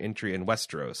symbolize her entry in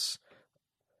Westeros.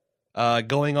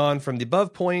 Going on from the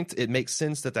above point, it makes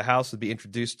sense that the house would be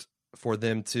introduced for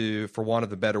them to, for want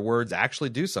of a better words, actually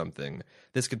do something.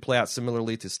 This could play out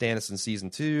similarly to Stannis in Season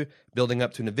 2, building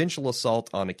up to an eventual assault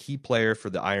on a key player for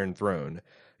the Iron Throne.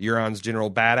 Euron's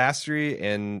general badassery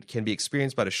and can be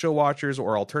experienced by the show watchers,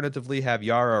 or alternatively have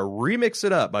Yara remix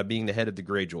it up by being the head of the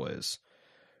Greyjoys.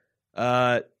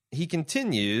 He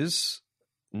continues,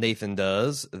 Nathan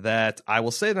does, that I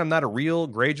will say that I'm not a real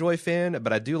Greyjoy fan,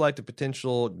 but I do like the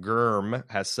potential Gurm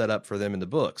has set up for them in the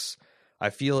books.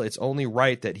 I feel it's only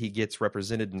right that he gets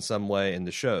represented in some way in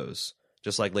the shows,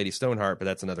 just like Lady Stoneheart, but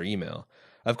that's another email.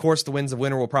 Of course, the Winds of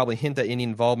Winter will probably hint at any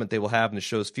involvement they will have in the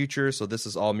show's future, so this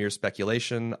is all mere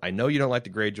speculation. I know you don't like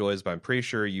the Greyjoys, but I'm pretty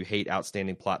sure you hate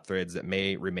outstanding plot threads that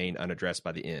may remain unaddressed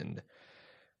by the end.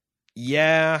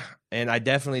 Yeah, and I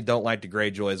definitely don't like the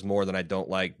Greyjoys more than I don't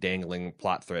like dangling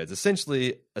plot threads.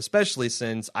 Essentially, especially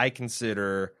since I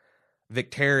consider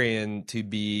Victarion to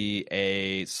be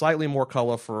a slightly more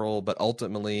colorful, but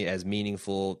ultimately as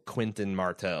meaningful Quentyn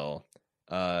Martell.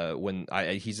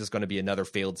 He's just going to be another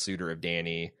failed suitor of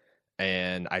Dany,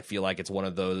 and I feel like it's one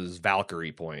of those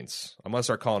Valkyrie points. I'm going to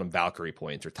start calling them Valkyrie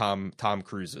points, or Tom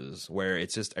Cruise's, where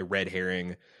it's just a red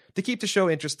herring to keep the show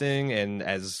interesting and,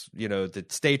 as you know, to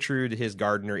stay true to his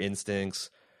gardener instincts.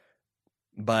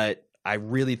 But I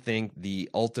really think the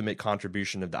ultimate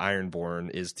contribution of the Ironborn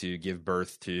is to give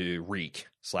birth to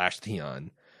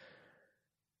Reek/Theon.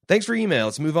 Thanks for your email.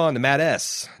 Let's move on to Matt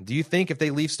S. Do you think if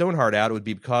they leave Stoneheart out, it would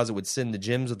be because it would send the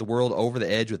gems of the world over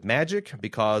the edge with magic,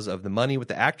 because of the money with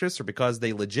the actress, or because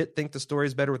they legit think the story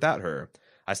is better without her?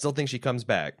 I still think she comes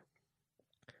back.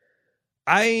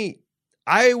 I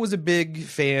I was a big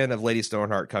fan of Lady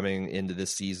Stoneheart coming into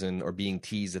this season or being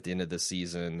teased at the end of this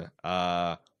season.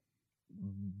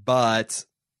 But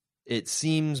it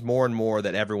seems more and more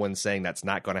that everyone's saying that's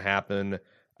not going to happen.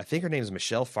 I think her name is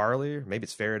Michelle Farley, or maybe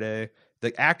it's Faraday.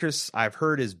 The actress I've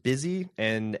heard is busy,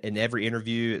 and in every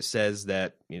interview it says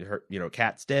that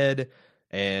Kat's dead,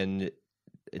 and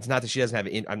it's not that she doesn't have.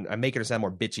 I'm making her sound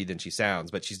more bitchy than she sounds,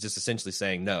 but she's just essentially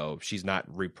saying no, she's not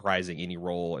reprising any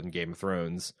role in Game of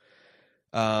Thrones.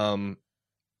 It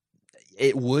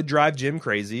would drive Jim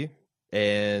crazy.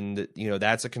 And,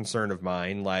 that's a concern of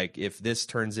mine. Like, if this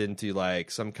turns into, like,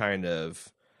 some kind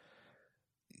of,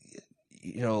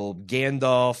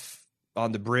 Gandalf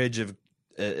on the bridge of,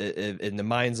 in the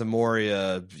Mines of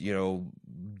Moria,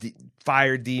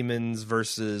 fire demons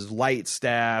versus light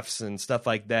staffs and stuff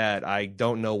like that, I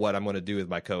don't know what I'm going to do with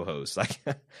my co-host.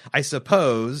 I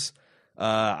suppose...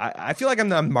 I feel like I'm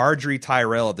the Marjorie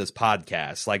Tyrell of this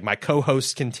podcast. Like, my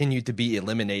co-hosts continue to be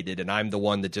eliminated, and I'm the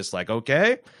one that just like,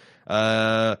 okay...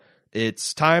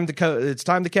 it's time to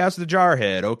cast the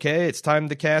Jarhead. Okay, it's time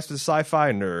to cast the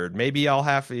sci-fi nerd. Maybe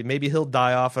he'll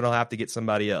die off and I'll have to get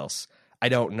somebody else. I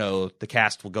don't know. The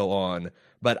cast will go on,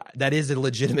 but that is a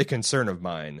legitimate concern of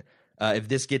mine. If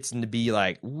this gets into be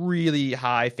like really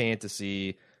high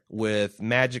fantasy with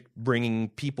magic bringing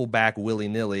people back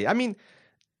willy-nilly. I mean,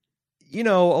 a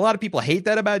lot of people hate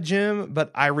that about Jim,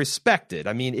 but I respect it.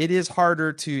 I mean, it is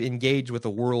harder to engage with a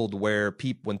world where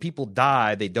when people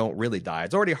die, they don't really die.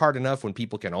 It's already hard enough when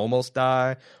people can almost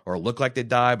die or look like they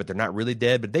die, but they're not really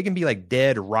dead. But they can be like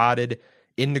dead, rotted,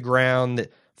 in the ground,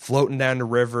 floating down the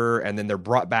river, and then they're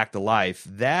brought back to life.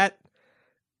 That,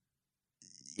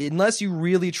 unless you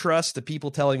really trust the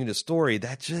people telling you the story,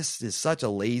 that just is such a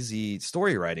lazy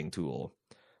story writing tool.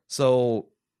 So...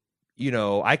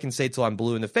 I can say till I'm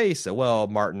blue in the face that, well,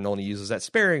 Martin only uses that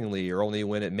sparingly or only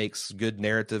when it makes good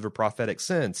narrative or prophetic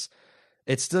sense.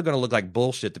 It's still going to look like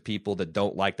bullshit to people that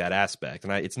don't like that aspect.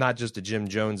 And it's not just the Jim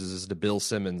Joneses, it's the Bill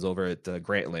Simmons over at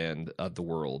Grantland of the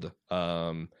world.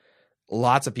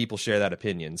 Lots of people share that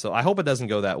opinion. So I hope it doesn't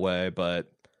go that way,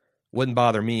 but wouldn't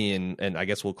bother me. And I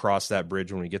guess we'll cross that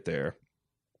bridge when we get there.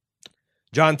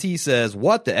 John T says,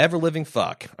 what the ever-living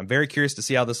fuck? I'm very curious to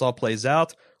see how this all plays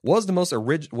out. Was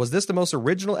this the most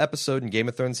original episode in Game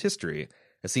of Thrones history?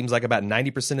 It seems like about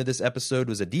 90% of this episode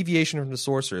was a deviation from the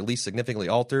source or at least significantly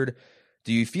altered.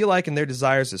 Do you feel like in their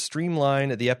desires to streamline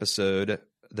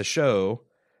the show,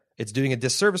 it's doing a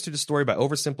disservice to the story by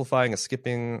oversimplifying and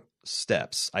skipping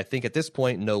steps? I think at this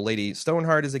point, no Lady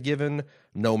Stoneheart is a given,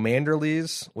 no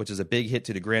Manderleys, which is a big hit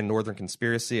to the Grand Northern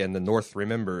Conspiracy and the North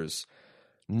remembers.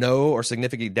 No or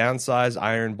significantly downsized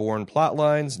Ironborn plot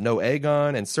lines, no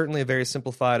Aegon, and certainly a very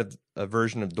simplified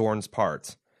version of Dorne's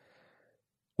part.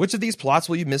 Which of these plots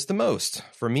will you miss the most?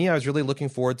 For me, I was really looking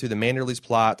forward to the Manderley's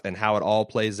plot and how it all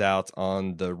plays out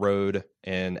on the road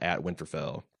and at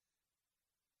Winterfell.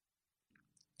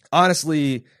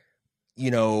 Honestly,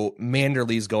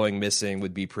 Manderley's going missing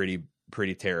would be pretty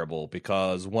terrible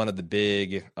because one of the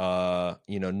big,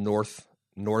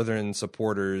 northern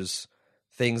supporters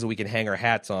things that we can hang our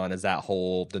hats on is that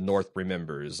whole the North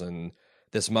remembers and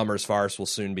this Mummers farce will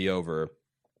soon be over.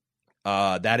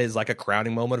 That is like a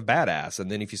crowning moment of badass. And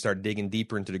then if you start digging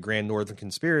deeper into the Grand Northern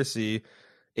Conspiracy,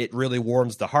 it really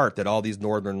warms the heart that all these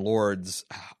Northern lords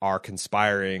are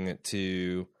conspiring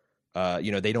to,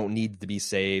 they don't need to be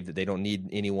saved. They don't need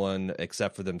anyone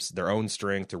except for their own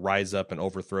strength to rise up and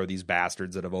overthrow these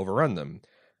bastards that have overrun them.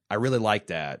 I really like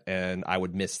that, and I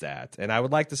would miss that. And I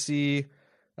would like to see...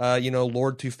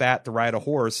 Lord Too Fat to Ride a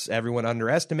Horse, everyone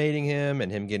underestimating him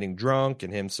and him getting drunk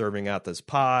and him serving out this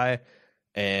pie.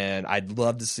 And I'd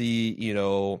love to see,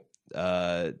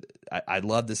 I'd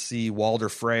love to see Walder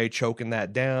Frey choking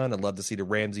that down. I'd love to see the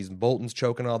Ramsays and Boltons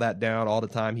choking all that down all the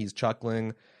time he's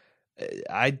chuckling.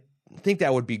 I think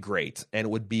that would be great. And it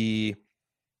would be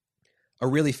a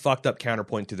really fucked up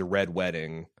counterpoint to the Red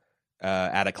Wedding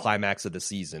at a climax of the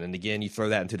season. And again, you throw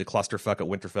that into the clusterfuck at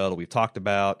Winterfell that we've talked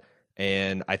about.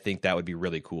 And I think that would be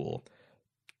really cool.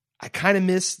 I kind of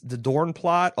miss the Dorne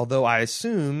plot, although I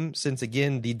assume, since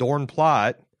again, the Dorne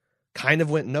plot kind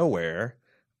of went nowhere,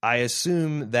 I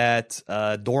assume that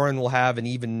Dorne will have an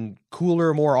even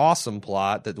cooler, more awesome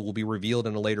plot that will be revealed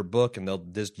in a later book, and they'll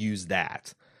just use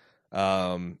that.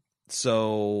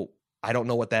 So I don't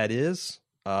know what that is.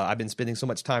 I've been spending so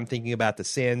much time thinking about the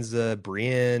Sansa,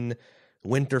 Brienne,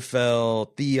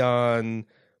 Winterfell, Theon,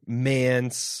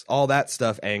 Mance, all that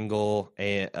stuff angle,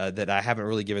 and that I haven't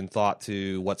really given thought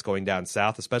to what's going down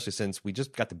south, especially since we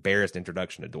just got the barest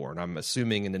introduction to Dorne. I'm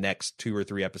assuming in the next 2 or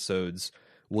 3 episodes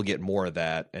we'll get more of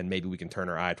that, and maybe we can turn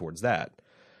our eye towards that.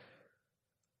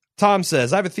 Tom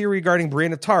says, I have a theory regarding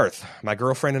Brienne of Tarth. My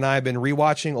girlfriend and I have been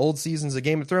rewatching old seasons of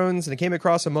Game of Thrones, and it came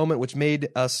across a moment which made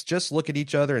us just look at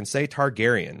each other and say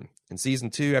Targaryen. In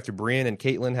season 2, after Brienne and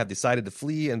Catelyn have decided to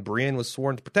flee and Brienne was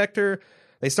sworn to protect her,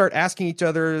 they start asking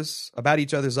about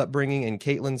each other's upbringing, and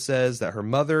Catelyn says that her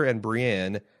mother and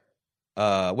Brienne...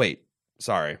 Catelyn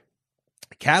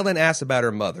asks about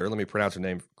her mother. Let me pronounce her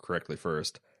name correctly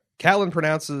first.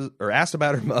 Catelyn asks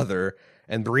about her mother,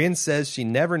 and Brienne says she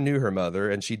never knew her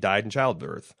mother and she died in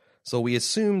childbirth. So we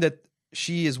assume that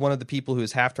she is one of the people who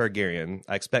is half Targaryen.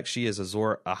 I expect she is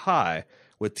Azor Ahai,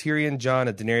 with Tyrion, Jon,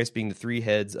 and Daenerys being the 3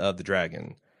 heads of the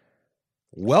dragon.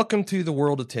 Welcome to the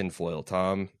world of tinfoil,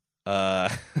 Tom. The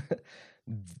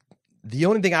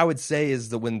only thing I would say is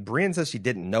that when Brienne says she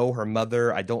didn't know her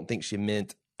mother, I don't think she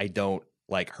meant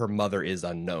her mother is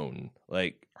unknown.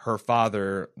 Like, her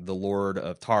father, the Lord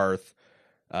of Tarth,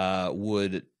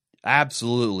 would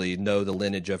absolutely know the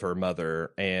lineage of her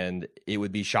mother, and it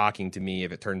would be shocking to me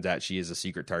if it turns out she is a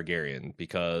secret Targaryen,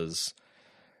 because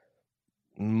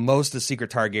most of the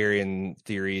secret Targaryen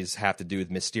theories have to do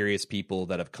with mysterious people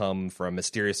that have come from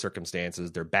mysterious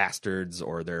circumstances. They're bastards,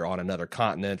 or they're on another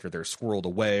continent, or they're squirreled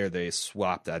away, or they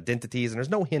swapped identities, and there's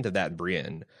no hint of that in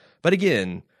Brienne. But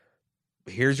again,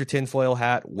 here's your tinfoil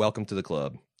hat. Welcome to the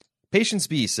club. Patience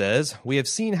B says, we have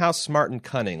seen how smart and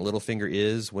cunning Littlefinger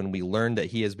is when we learned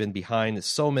that he has been behind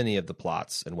so many of the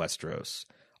plots in Westeros.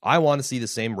 I want to see the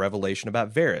same revelation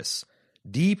about Varys.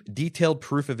 Deep, detailed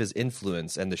proof of his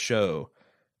influence and to show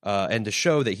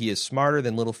that he is smarter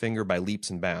than Littlefinger by leaps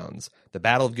and bounds. The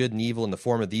battle of good and evil in the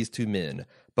form of these 2 men.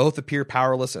 Both appear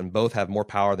powerless and both have more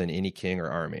power than any king or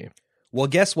army. Well,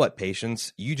 guess what,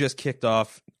 Patience? You just kicked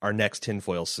off our next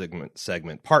tinfoil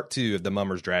segment, part 2 of the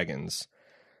Mummers Dragons.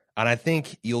 And I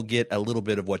think you'll get a little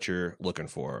bit of what you're looking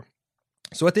for.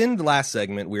 So at the end of the last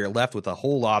segment, we are left with a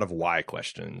whole lot of why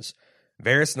questions.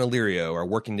 Varys and Illyrio are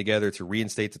working together to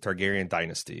reinstate the Targaryen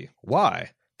dynasty.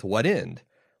 Why? To what end?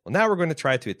 Well, now we're going to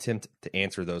try to attempt to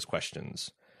answer those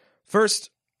questions.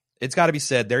 First, it's got to be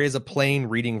said, there is a plain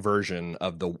reading version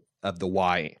of the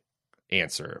why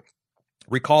answer.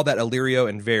 Recall that Illyrio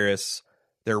and Varys,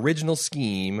 their original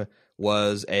scheme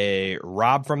was a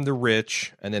rob from the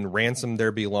rich and then ransom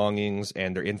their belongings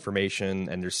and their information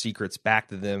and their secrets back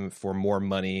to them for more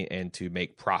money and to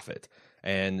make profit.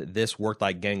 And this worked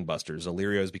like gangbusters.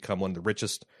 Illyrio has become one of the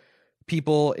richest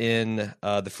people in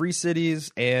the Free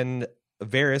Cities, and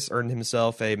Varys earned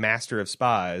himself a Master of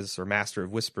Spies or Master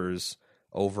of Whispers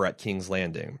over at King's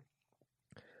Landing.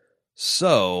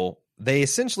 So they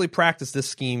essentially practiced this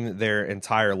scheme their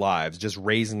entire lives, just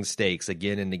raising stakes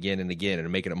again and again and again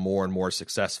and making it more and more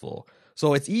successful.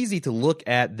 So it's easy to look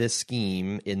at this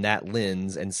scheme in that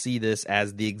lens and see this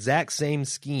as the exact same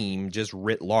scheme, just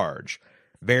writ large.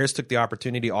 Varys took the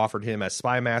opportunity offered him as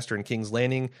spy master in King's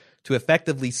Landing to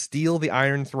effectively steal the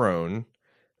Iron Throne.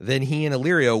 Then he and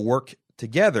Illyrio worked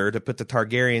together to put the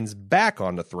Targaryens back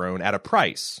on the throne at a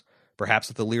price, perhaps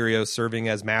with Illyrio serving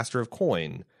as master of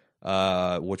coin,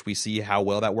 which we see how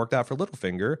well that worked out for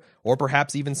Littlefinger, or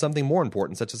perhaps even something more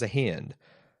important, such as a hand.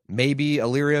 Maybe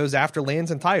Illyrio's after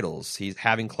lands and titles, he's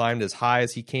having climbed as high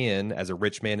as he can as a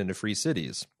rich man in the Free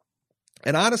Cities.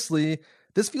 And honestly,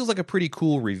 this feels like a pretty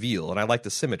cool reveal, and I like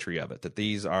the symmetry of it, that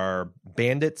these are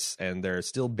bandits, and they're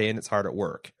still bandits hard at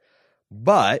work.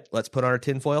 But let's put on our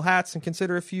tinfoil hats and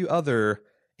consider a few other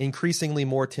increasingly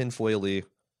more tinfoily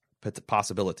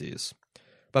possibilities.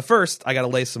 But first, I got to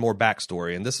lay some more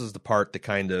backstory, and this is the part that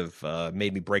kind of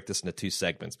made me break this into 2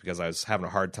 segments, because I was having a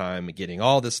hard time getting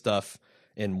all this stuff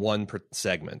in one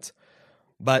segment.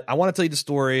 But I want to tell you the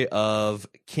story of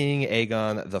King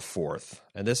Aegon IV,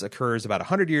 and this occurs about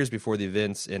 100 years before the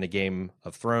events in A Game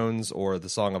of Thrones or The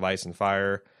Song of Ice and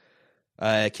Fire.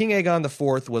 King Aegon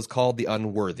IV was called the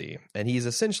Unworthy, and he's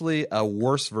essentially a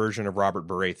worse version of Robert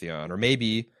Baratheon, or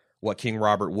maybe what King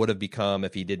Robert would have become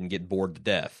if he didn't get bored to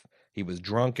death. He was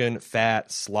drunken,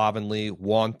 fat, slovenly,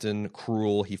 wanton,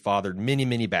 cruel. He fathered many,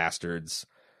 many bastards,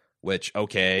 which,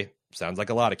 okay, sounds like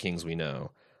a lot of kings we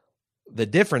know. The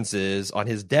difference is, on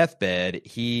his deathbed,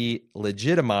 he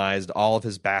legitimized all of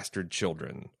his bastard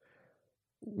children.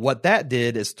 What that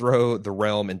did is throw the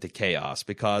realm into chaos,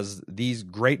 because these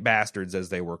great bastards, as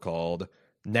they were called,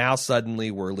 now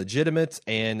suddenly were legitimate,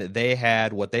 and they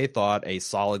had what they thought a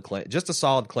solid claim, just a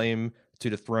solid claim to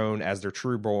the throne as their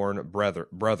true-born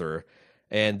brother,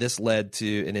 and this led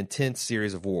to an intense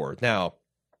series of wars. Now,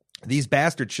 these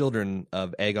bastard children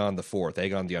of Aegon IV,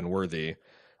 Aegon the Unworthy,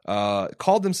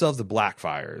 called themselves the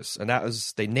Blackfyres, and that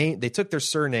was they took their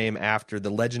surname after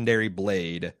the legendary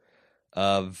blade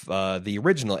of the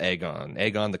original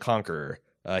Aegon the Conqueror.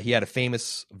 He had a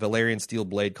famous Valyrian steel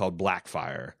blade called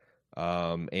Blackfyre,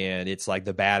 and it's like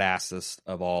the badassest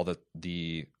of all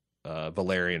the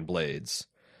Valyrian blades.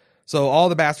 So all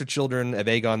the bastard children of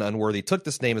Aegon the Unworthy took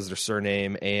this name as their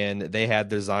surname, and they had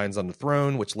designs on the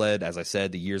throne, which led, as I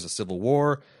said, to years of civil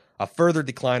war, a further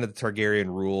decline of the Targaryen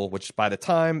rule, which by the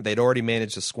time they'd already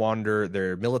managed to squander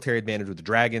their military advantage with the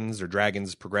dragons, their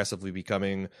dragons progressively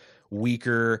becoming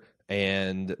weaker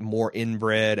and more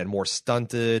inbred and more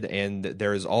stunted, and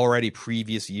there is already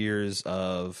previous years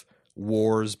of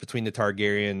wars between the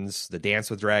Targaryens, the Dance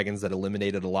with Dragons that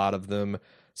eliminated a lot of them.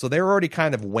 So they were already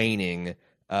kind of waning,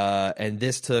 and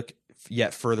this took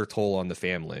yet further toll on the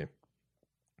family.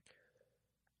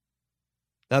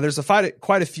 Now, there's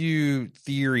quite a few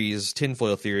theories,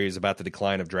 tinfoil theories about the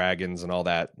decline of dragons and all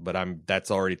that, but that's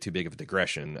already too big of a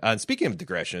digression. And speaking of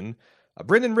digression,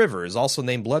 Brynden Rivers, also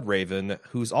named Bloodraven,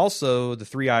 who's also the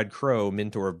three-eyed crow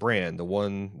mentor of Bran, the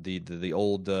one, the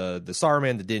old, the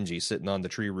Saruman the Dingy sitting on the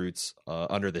tree roots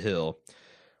under the hill,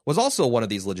 was also one of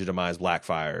these legitimized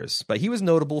Blackfires, but he was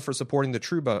notable for supporting the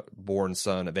true-born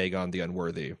son of Aegon the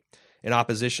Unworthy, in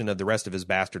opposition of the rest of his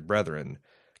bastard brethren.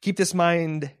 Keep this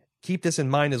in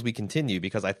mind as we continue,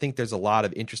 because I think there's a lot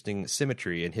of interesting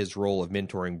symmetry in his role of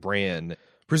mentoring Bran.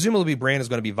 Presumably, Bran is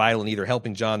going to be vital in either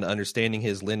helping Jon to understanding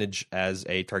his lineage as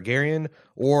a Targaryen,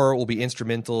 or will be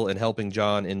instrumental in helping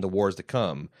Jon in the wars to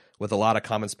come, with a lot of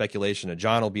common speculation that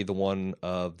Jon will be the one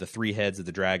of the three heads of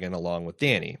the dragon along with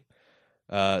Dany.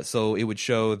 So it would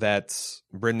show that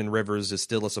Brynden Rivers is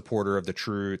still a supporter of the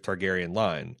true Targaryen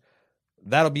line.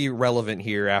 That'll be relevant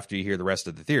here after you hear the rest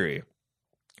of the theory.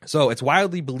 So it's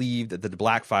widely believed that the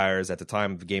Blackfires at the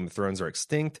time of Game of Thrones are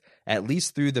extinct, at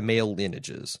least through the male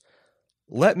lineages.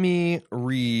 Let me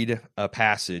read a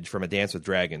passage from A Dance with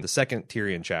Dragons, the second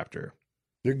Tyrion chapter.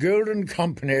 The Golden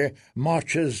Company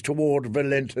marches toward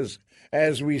Valentis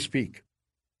as we speak,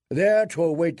 there to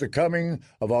await the coming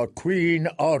of our queen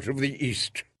out of the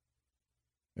east.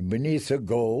 And beneath the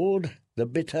gold, the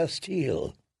bitter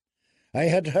steel. I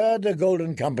had heard the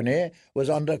Golden Company was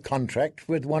under contract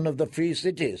with one of the free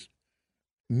cities.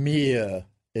 Mere,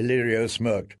 Illyrio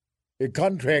smirked.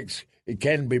 Contracts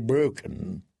can be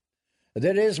broken.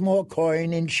 There is more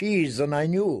coin in cheese than I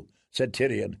knew, said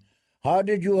Tyrion. How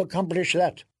did you accomplish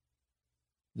that?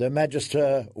 The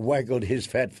Magister waggled his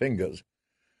fat fingers.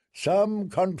 Some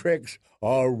contracts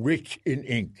are rich in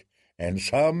ink, and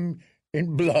some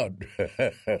in blood.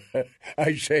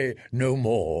 I say no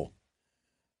more.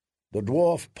 The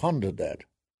dwarf pondered that.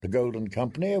 The Golden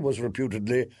Company was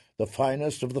reputedly the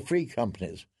finest of the free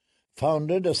companies,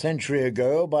 founded a century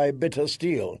ago by Bitter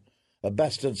Steel, a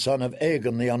bastard son of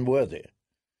Aegon the Unworthy.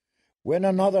 When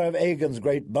another of Aegon's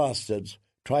great bastards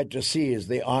tried to seize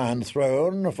the Iron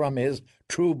Throne from his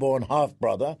true-born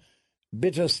half-brother,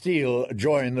 Bitter Steel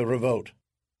joined the revolt.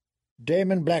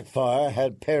 Daemon Blackfyre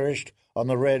had perished on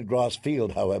the red grass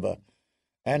field, however,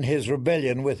 and his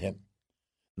rebellion with him.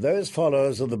 Those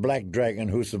followers of the Black Dragon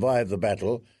who survived the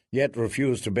battle, yet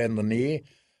refused to bend the knee,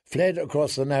 fled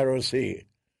across the narrow sea,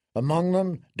 among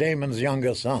them Daemon's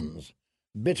younger sons,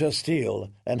 Bitter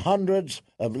Steel, and hundreds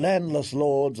of landless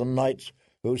lords and knights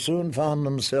who soon found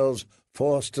themselves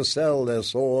forced to sell their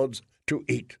swords to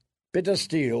eat. Bitter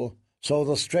Steel saw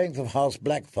the strength of House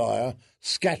Blackfyre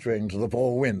scattering to the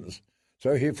four winds,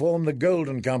 so he formed the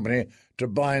Golden Company to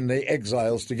bind the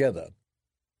exiles together.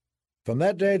 From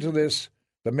that day to this,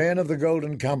 the men of the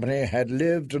Golden Company had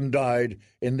lived and died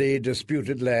in the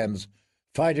disputed lands,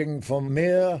 fighting for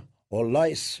Myr or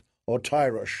Lys or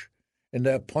Tyrosh in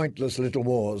their pointless little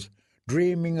wars,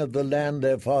 dreaming of the land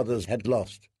their fathers had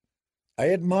lost.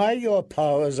 I admire your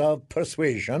powers of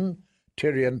persuasion,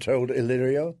 Tyrion told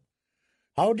Illyrio.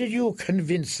 How did you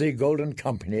convince the Golden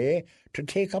Company to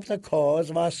take up the cause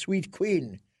of our sweet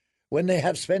queen, when they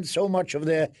have spent so much of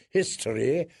their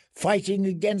history fighting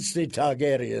against the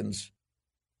Targaryens?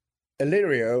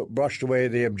 Illyrio brushed away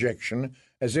the objection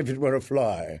as if it were a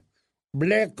fly.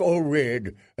 Black or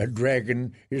red, a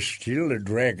dragon is still a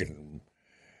dragon.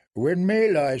 When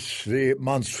Malys the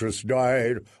monstrous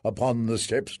died upon the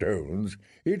stepstones,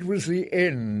 it was the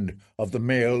end of the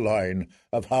male line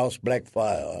of House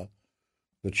Blackfyre.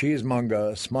 The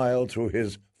cheesemonger smiled through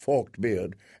his forked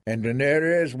beard, and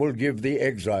Daenerys will give the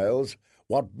exiles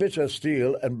what Bitter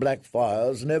Steel and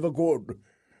Blackfyres never could.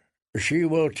 She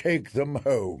will take them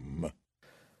home.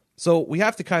 So we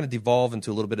have to kind of devolve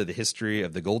into a little bit of the history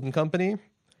of the Golden Company.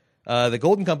 The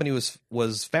Golden Company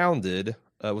was founded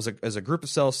as a group of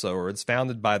sellswords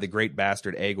founded by the great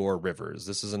bastard Aegor Rivers.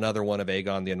 This is another one of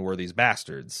Aegon the Unworthy's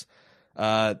bastards.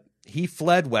 He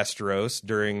fled Westeros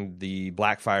during the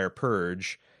Blackfyre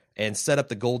Purge and set up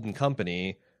the Golden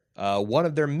Company One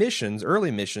of their missions,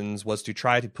 early missions, was to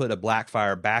try to put a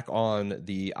Blackfire back on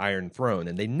the Iron Throne,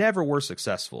 and they never were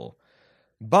successful.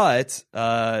 But,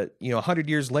 100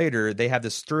 years later, they have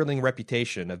this sterling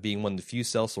reputation of being one of the few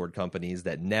sellsword companies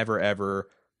that never, ever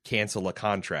cancel a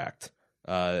contract.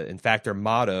 In fact, their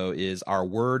motto is, "Our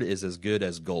word is as good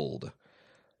as gold."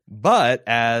 But,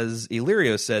 as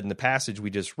Illyrio said in the passage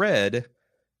we just read,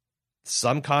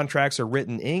 some contracts are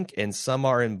written in ink and some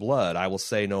are in blood. I will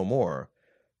say no more.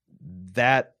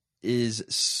 That is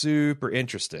super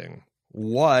interesting.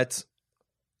 What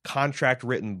contract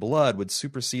written blood would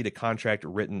supersede a contract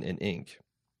written in ink?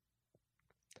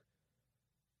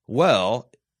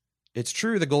 Well, it's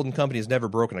true the Golden Company has never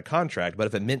broken a contract, but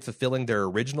if it meant fulfilling their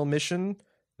original mission,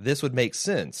 this would make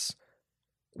sense.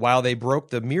 While they broke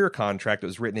the mirror contract that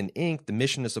was written in ink, the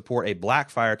mission to support a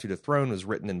Blackfire to the throne was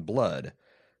written in blood.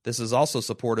 This is also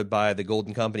supported by the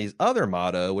Golden Company's other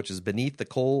motto, which is "Beneath the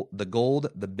gold,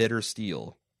 the bitter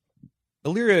steel."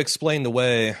 Illyrio explained the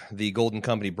way the Golden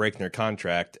Company breaking their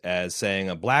contract as saying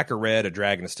a black or red, a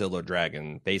dragon is still a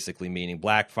dragon, basically meaning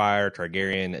Blackfire,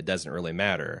 Targaryen, it doesn't really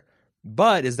matter.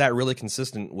 But is that really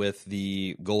consistent with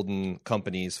the Golden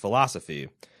Company's philosophy?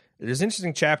 There's an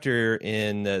interesting chapter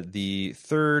in the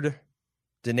third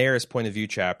Daenerys point of view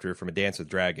chapter from A Dance with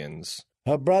Dragons.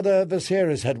 Her brother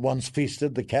Viserys had once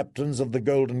feasted the captains of the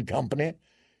Golden Company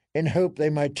in hope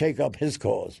they might take up his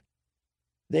cause.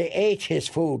 They ate his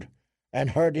food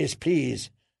and heard his pleas,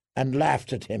 and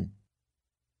laughed at him.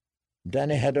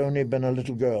 Dany had only been a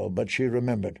little girl, but she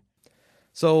remembered.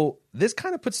 So this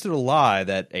kind of puts to the lie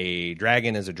that a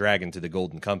dragon is a dragon to the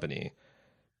Golden Company.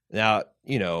 Now,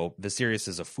 Viserys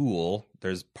is a fool.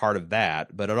 There's part of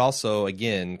that, but it also,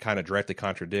 again, kind of directly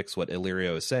contradicts what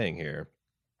Illyrio is saying here.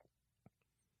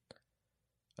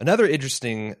 Another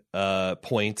interesting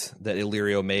point that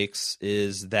Illyrio makes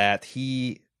is that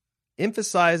he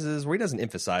emphasizes, where he doesn't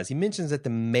emphasize, he mentions that the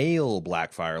male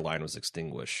Blackfire line was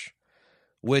extinguished,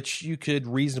 which you could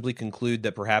reasonably conclude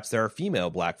that perhaps there are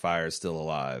female Blackfires still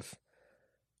alive.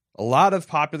 A lot of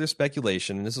popular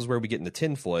speculation, and this is where we get into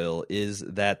tinfoil, is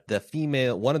that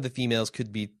one of the females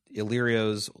could be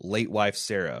Illyrio's late wife,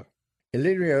 Sarah.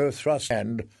 Illyrio thrust a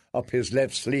hand up his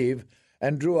left sleeve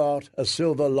and drew out a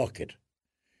silver locket.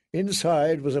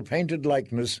 Inside was a painted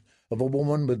likeness of a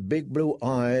woman with big blue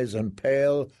eyes and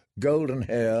pale golden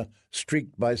hair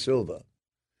streaked by silver.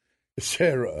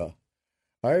 Sarah.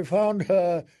 I found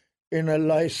her in a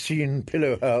Lycene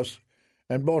pillow house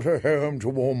and brought her home to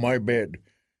warm my bed.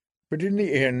 But in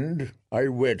the end, I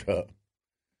wed her.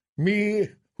 Me,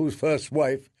 whose first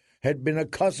wife had been a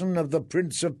cousin of the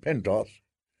Prince of Pentos.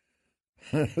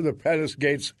 The palace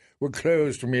gates were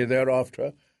closed to me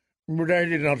thereafter, but I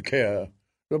did not care.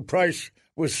 The price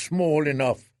was small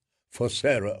enough for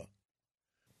Sarah.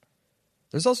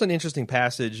 There's also an interesting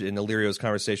passage in Illyrio's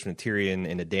conversation with Tyrion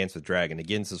in A Dance with Dragon.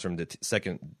 Again, this is from the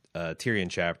second Tyrion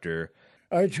chapter.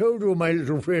 I told you, my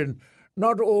little friend,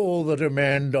 not all that a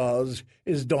man does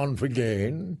is done for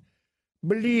gain.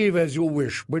 Believe as you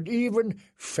wish, but even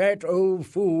fat old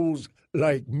fools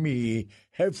like me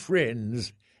have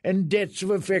friends and debts of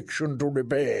affection to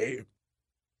repay.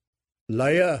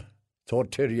 Liar,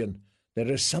 thought Tyrion, there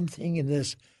is something in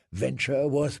this venture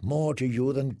worth more to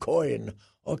you than coin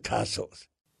or castles.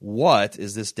 What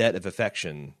is this debt of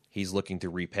affection he's looking to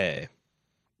repay?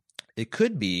 It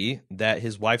could be that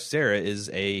his wife Sarah is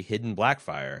a hidden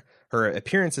Blackfire. Her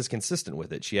appearance is consistent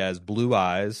with it. She has blue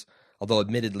eyes, although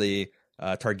admittedly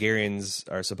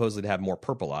Targaryens are supposedly to have more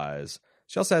purple eyes.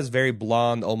 She also has very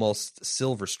blonde, almost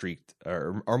silver streaked,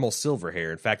 or almost silver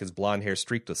hair. In fact, it's blonde hair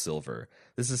streaked with silver.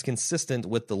 This is consistent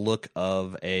with the look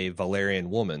of a Valyrian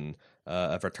woman,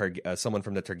 someone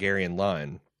from the Targaryen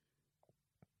line.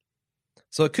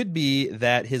 So it could be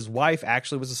that his wife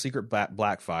actually was a secret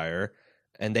Blackfire,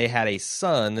 and they had a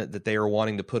son that they were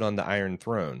wanting to put on the Iron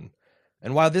Throne.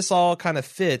 And while this all kind of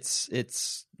fits,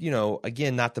 it's,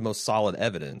 again, not the most solid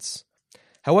evidence.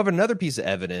 However, another piece of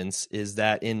evidence is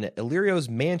that in Illyrio's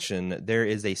mansion, there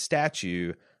is a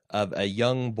statue of a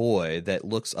young boy that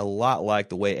looks a lot like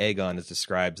the way Aegon is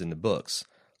described in the books.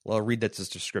 Well, I'll read that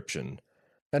description.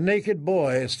 A naked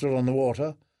boy stood on the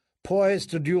water, poised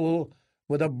to duel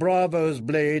with a bravo's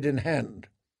blade in hand.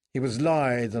 He was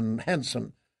lithe and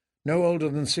handsome, no older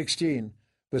than 16,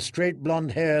 with straight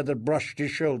blonde hair that brushed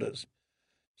his shoulders.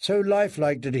 So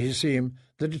lifelike did he seem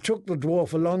that it took the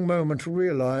dwarf a long moment to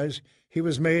realize he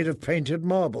was made of painted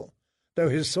marble, though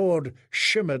his sword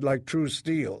shimmered like true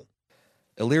steel.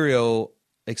 Illyrio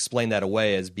explained that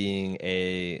away as being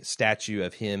a statue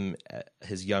of him,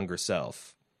 his younger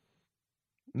self.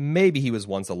 Maybe he was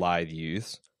once a lithe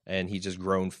youth, and he's just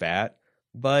grown fat.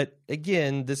 But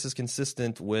again, this is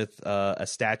consistent with a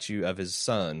statue of his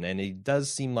son, and he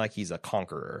does seem like he's a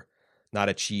conqueror, not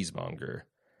a cheesemonger.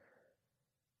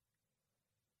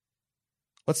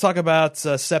 Let's talk about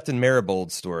Septon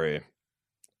Maribold's story.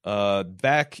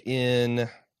 Back in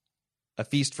A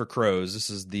Feast for Crows, this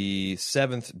is the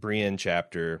 7th Brienne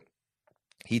chapter,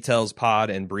 he tells Pod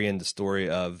and Brienne the story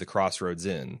of the Crossroads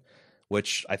Inn,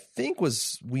 which I think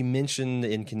we mentioned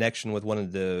in connection with one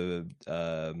of the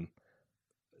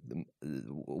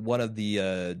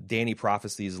Dany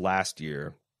prophecies last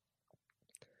year.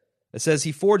 It says,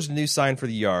 he forged a new sign for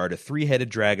the yard, a 3-headed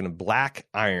dragon of black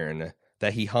iron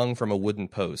that he hung from a wooden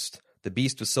post. The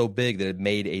beast was so big that it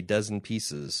made a dozen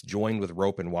pieces, joined with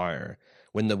rope and wire.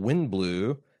 When the wind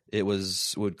blew, it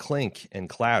would clink and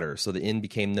clatter, so the inn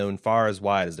became known far as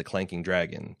wide as the clanking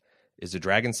dragon. Is the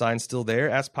dragon sign still there?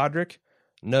 Asked Podrick.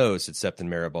 No, said Septon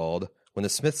Maribold. When the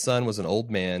smith's son was an old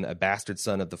man, a bastard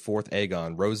son of the 4th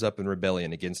Aegon rose up in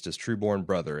rebellion against his true-born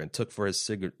brother and took for his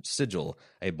sigil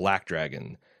a black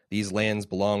dragon. These lands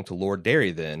belonged to Lord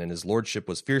Darry then, and his lordship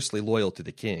was fiercely loyal to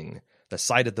the king. The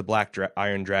sight of the black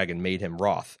iron dragon made him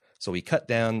wroth, so he cut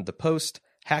down the post,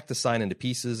 hacked the sign into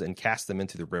pieces, and cast them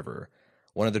into the river.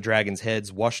 One of the dragon's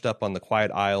heads washed up on the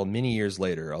quiet isle many years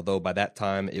later, although by that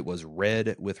time it was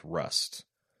red with rust.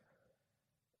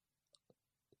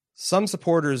 Some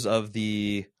supporters of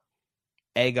the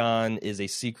Aegon is a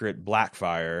secret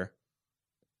Blackfire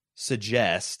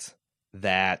suggest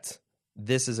that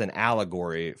this is an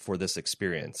allegory for this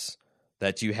experience.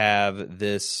 That you have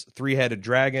this 3-headed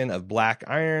dragon of black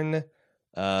iron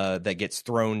that gets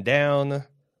thrown down,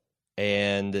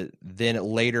 and then it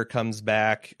later comes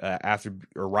back after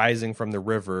rising from the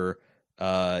river.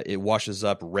 It washes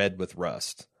up red with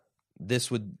rust.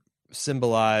 This would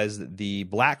symbolize the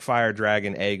Blackfire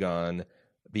dragon Aegon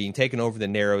being taken over the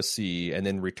Narrow Sea and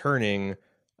then returning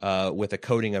with a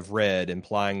coating of red,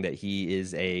 implying that he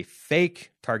is a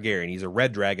fake Targaryen. He's a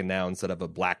red dragon now instead of a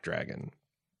black dragon.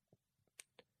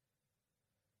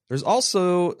 There's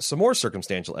also some more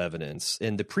circumstantial evidence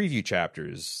in the preview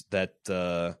chapters that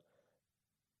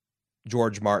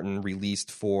George Martin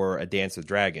released for A Dance with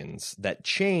Dragons that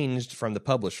changed from the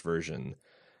published version.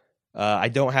 I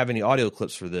don't have any audio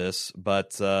clips for this,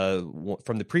 but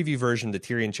from the preview version, the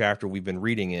Tyrion chapter we've been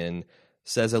reading in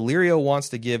says Illyrio wants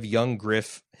to give young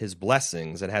Griff his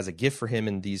blessings and has a gift for him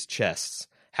in these chests.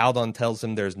 Haldon tells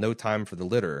him there's no time for the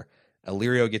litter.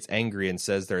 Illyrio gets angry and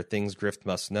says there are things Griff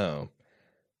must know.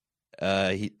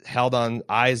 Haldon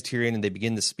eyes Tyrion and they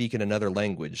begin to speak in another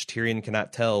language. Tyrion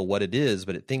cannot tell what it is,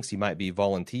 but it thinks he might be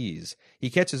Volantese. He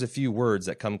catches a few words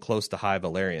that come close to High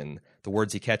Valyrian. The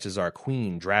words he catches are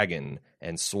queen, dragon,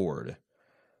 and sword.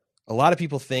 A lot of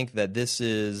people think that this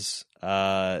is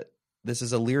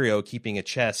Illyrio keeping a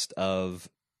chest of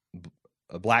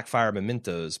Blackfire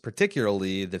mementos,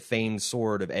 particularly the famed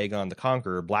sword of Aegon the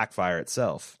Conqueror, Blackfire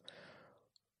itself.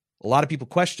 A lot of people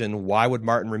question, why would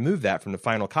Martin remove that from the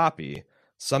final copy?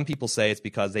 Some people say it's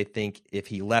because they think if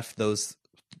he left those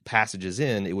passages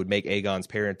in, it would make Aegon's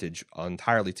parentage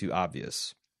entirely too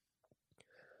obvious.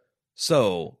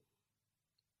 So,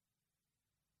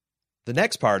 the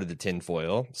next part of the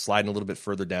tinfoil, sliding a little bit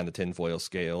further down the tinfoil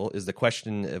scale, is the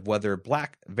question of whether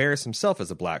Varys himself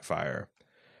is a Blackfire.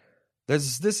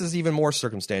 This is even more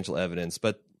circumstantial evidence,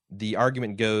 but the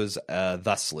argument goes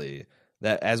thusly.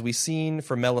 That as we've seen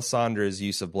from Melisandre's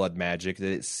use of blood magic,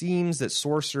 that it seems that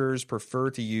sorcerers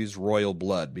prefer to use royal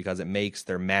blood because it makes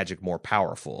their magic more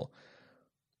powerful.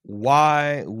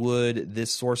 Why would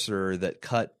this sorcerer that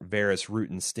cut Varys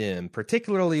root and stem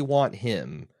particularly want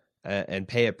him and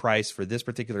pay a price for this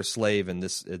particular slave and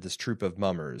this troop of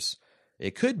mummers?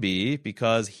 It could be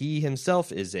because he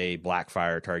himself is a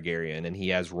Blackfire Targaryen and he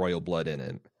has royal blood in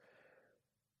him.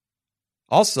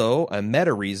 Also, a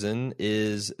meta reason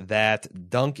is that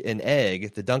Dunk and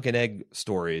Egg, the Dunk and Egg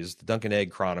stories, the Dunk and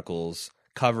Egg Chronicles,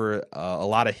 cover a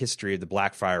lot of history of the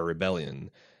Blackfire Rebellion.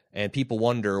 And people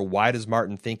wonder, why does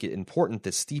Martin think it important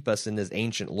to steep us in this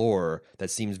ancient lore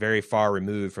that seems very far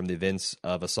removed from the events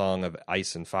of A Song of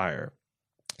Ice and Fire?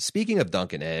 Speaking of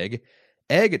Dunk and Egg,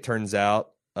 it turns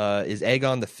out, is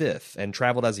Aegon V and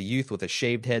traveled as a youth with a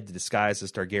shaved head to disguise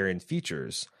his Targaryen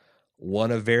features.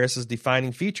 One of Varys'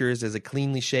 defining features is a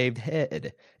cleanly shaved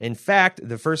head. In fact,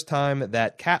 the first time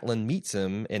that Catelyn meets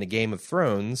him in A Game of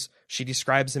Thrones, she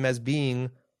describes him as being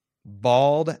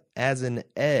bald as an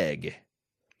egg.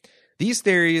 These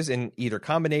theories, in either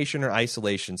combination or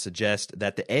isolation, suggest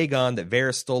that the Aegon that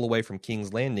Varys stole away from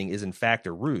King's Landing is in fact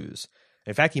a ruse.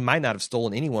 In fact, he might not have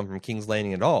stolen anyone from King's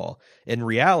Landing at all. In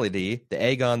reality, the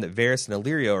Aegon that Varys and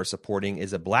Illyrio are supporting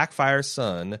is a Blackfire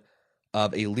son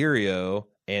of Illyrio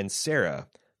and Sarah.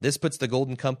 This puts the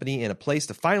Golden Company in a place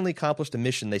to finally accomplish the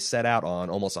mission they set out on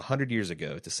almost 100 years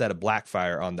ago, to set a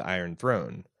Blackfire on the Iron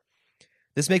Throne.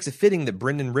 This makes it fitting that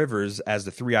Brynden Rivers, as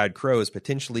the Three-Eyed Crow, is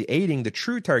potentially aiding the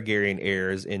true Targaryen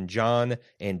heirs in Jon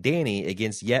and Dany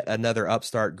against yet another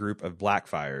upstart group of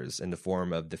Blackfires in the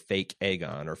form of the fake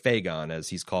Aegon, or Fagon, as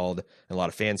he's called in a lot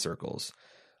of fan circles.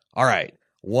 All right,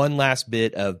 one last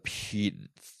bit of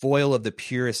foil of the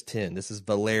purest tin. This is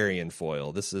Valyrian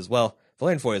foil.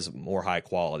 Valyrian foil is more high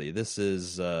quality. This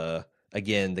is,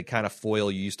 again, the kind of foil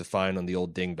you used to find on the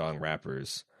old ding-dong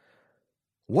wrappers.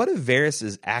 What if Varys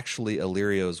is actually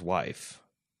Illyrio's wife?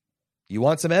 You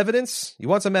want some evidence? You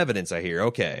want some evidence, I hear.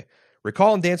 Okay.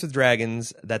 Recall in Dance with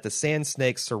Dragons that the sand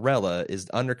snake Sorella is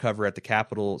undercover at the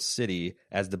capital city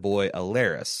as the boy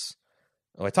Alleras.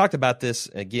 Oh, I talked about this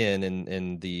again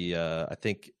in the, I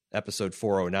think, episode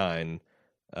 409,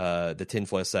 the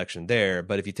tinfoil section there.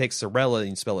 But if you take Sorella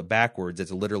and you spell it backwards,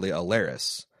 it's literally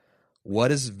Alleras.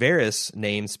 What is Varys'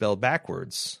 name spelled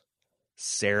backwards?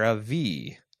 Sarah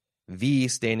V. V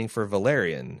standing for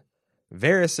Valerian.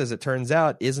 Varys, as it turns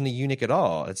out, isn't a eunuch at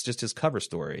all. It's just his cover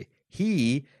story.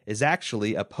 He is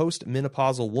actually a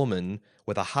post-menopausal woman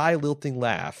with a high lilting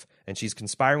laugh, and she's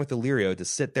conspiring with Illyrio to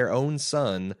sit their own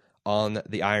son on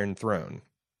the Iron Throne.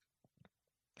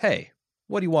 Hey,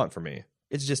 what do you want from me?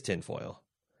 It's just tinfoil.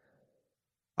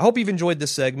 I hope you've enjoyed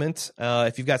this segment.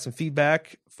 If you've got some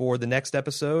feedback for the next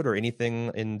episode or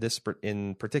anything in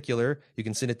particular, you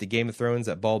can send it to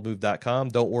GameOfThrones@baldmove.com.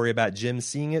 Don't worry about Jim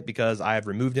seeing it because I have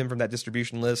removed him from that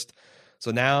distribution list.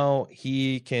 So now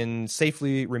he can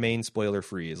safely remain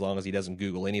spoiler-free as long as he doesn't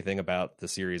Google anything about the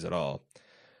series at all.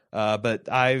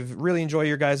 But I've really enjoyed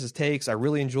your guys' takes. I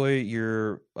really enjoy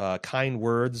your kind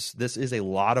words. This is a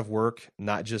lot of work,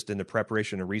 not just in the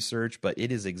preparation and research, but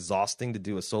it is exhausting to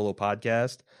do a solo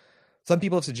podcast. Some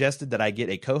people have suggested that I get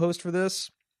a co-host for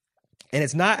this, and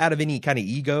it's not out of any kind of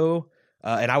ego,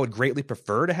 and I would greatly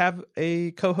prefer to have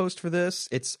a co-host for this.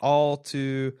 It's all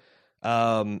to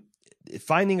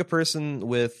finding a person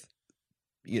with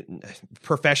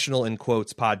professional, in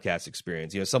quotes, podcast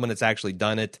experience. Someone that's actually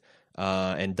done it,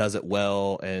 and does it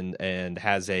well, and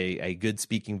has a good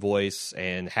speaking voice,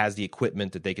 and has the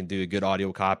equipment that they can do a good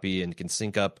audio copy and can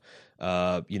sync up,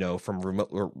 from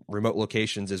remote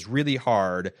locations is really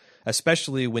hard,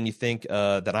 especially when you think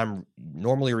that I'm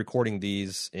normally recording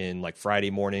these in like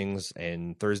Friday mornings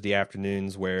and Thursday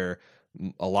afternoons, where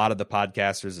a lot of the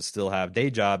podcasters that still have day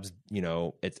jobs,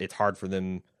 it's hard for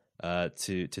them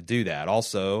to do that.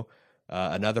 Also,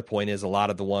 another point is a lot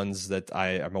of the ones that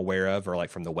I am aware of are like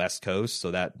from the West Coast,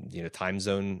 so that time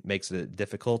zone makes it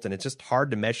difficult, and it's just hard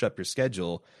to mesh up your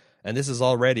schedule. And this is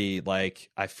already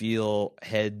like, I feel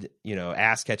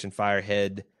ass catching fire,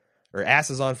 head, or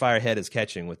asses on fire, head is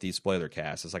catching with these spoiler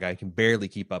casts. It's like I can barely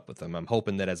keep up with them. I'm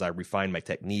hoping that as I refine my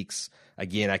techniques,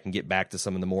 again, I can get back to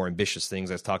some of the more ambitious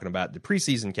things I was talking about the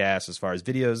preseason cast as far as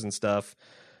videos and stuff.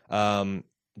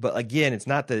 But again, it's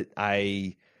not that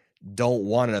I don't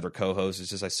want another co-host.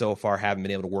 It's just I so far haven't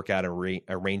been able to work out an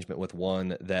arrangement with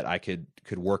one that I could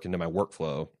work into my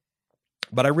workflow.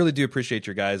 But I really do appreciate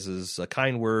your guys'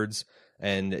 kind words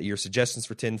and your suggestions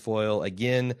for tinfoil.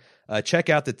 Again, check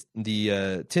out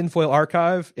the tinfoil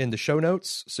archive in the show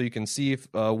notes so you can see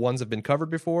if ones have been covered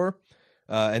before,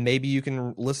 and maybe you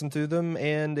can listen to them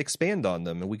and expand on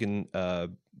them, and we can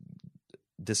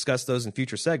discuss those in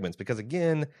future segments. Because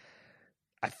again,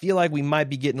 I feel like we might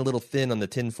be getting a little thin on the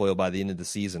tinfoil by the end of the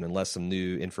season unless some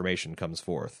new information comes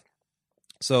forth.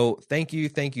 So thank you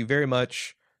very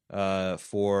much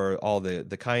for all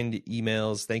the kind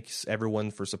emails. Thanks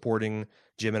everyone for supporting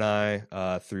Jim and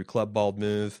I through Club Bald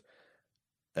Move.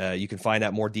 You can find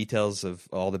out more details of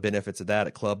all the benefits of that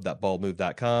at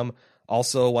club.baldmove.com.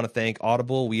 Also want to thank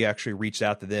Audible. We actually reached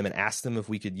out to them and asked them if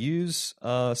we could use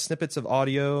snippets of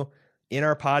audio in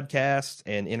our podcast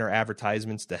and in our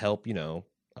advertisements to help,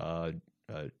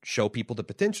 show people the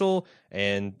potential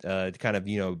and to kind of,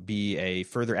 be a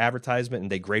further advertisement.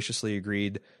 And they graciously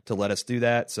agreed to let us do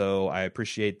that. So I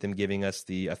appreciate them giving us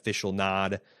the official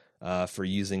nod for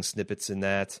using snippets in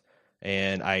that.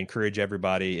 And I encourage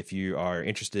everybody, if you are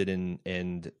interested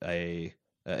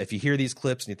if you hear these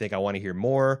clips and you think I want to hear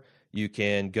more, you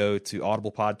can go to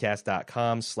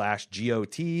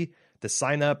audiblepodcast.com/GOT to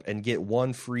sign up and get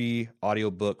one free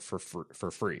audiobook for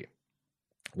free.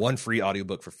 One free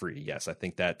audiobook for free. Yes, I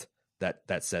think that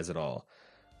says it all.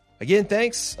 Again,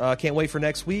 thanks. Can't wait for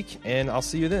next week, and I'll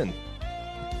see you then.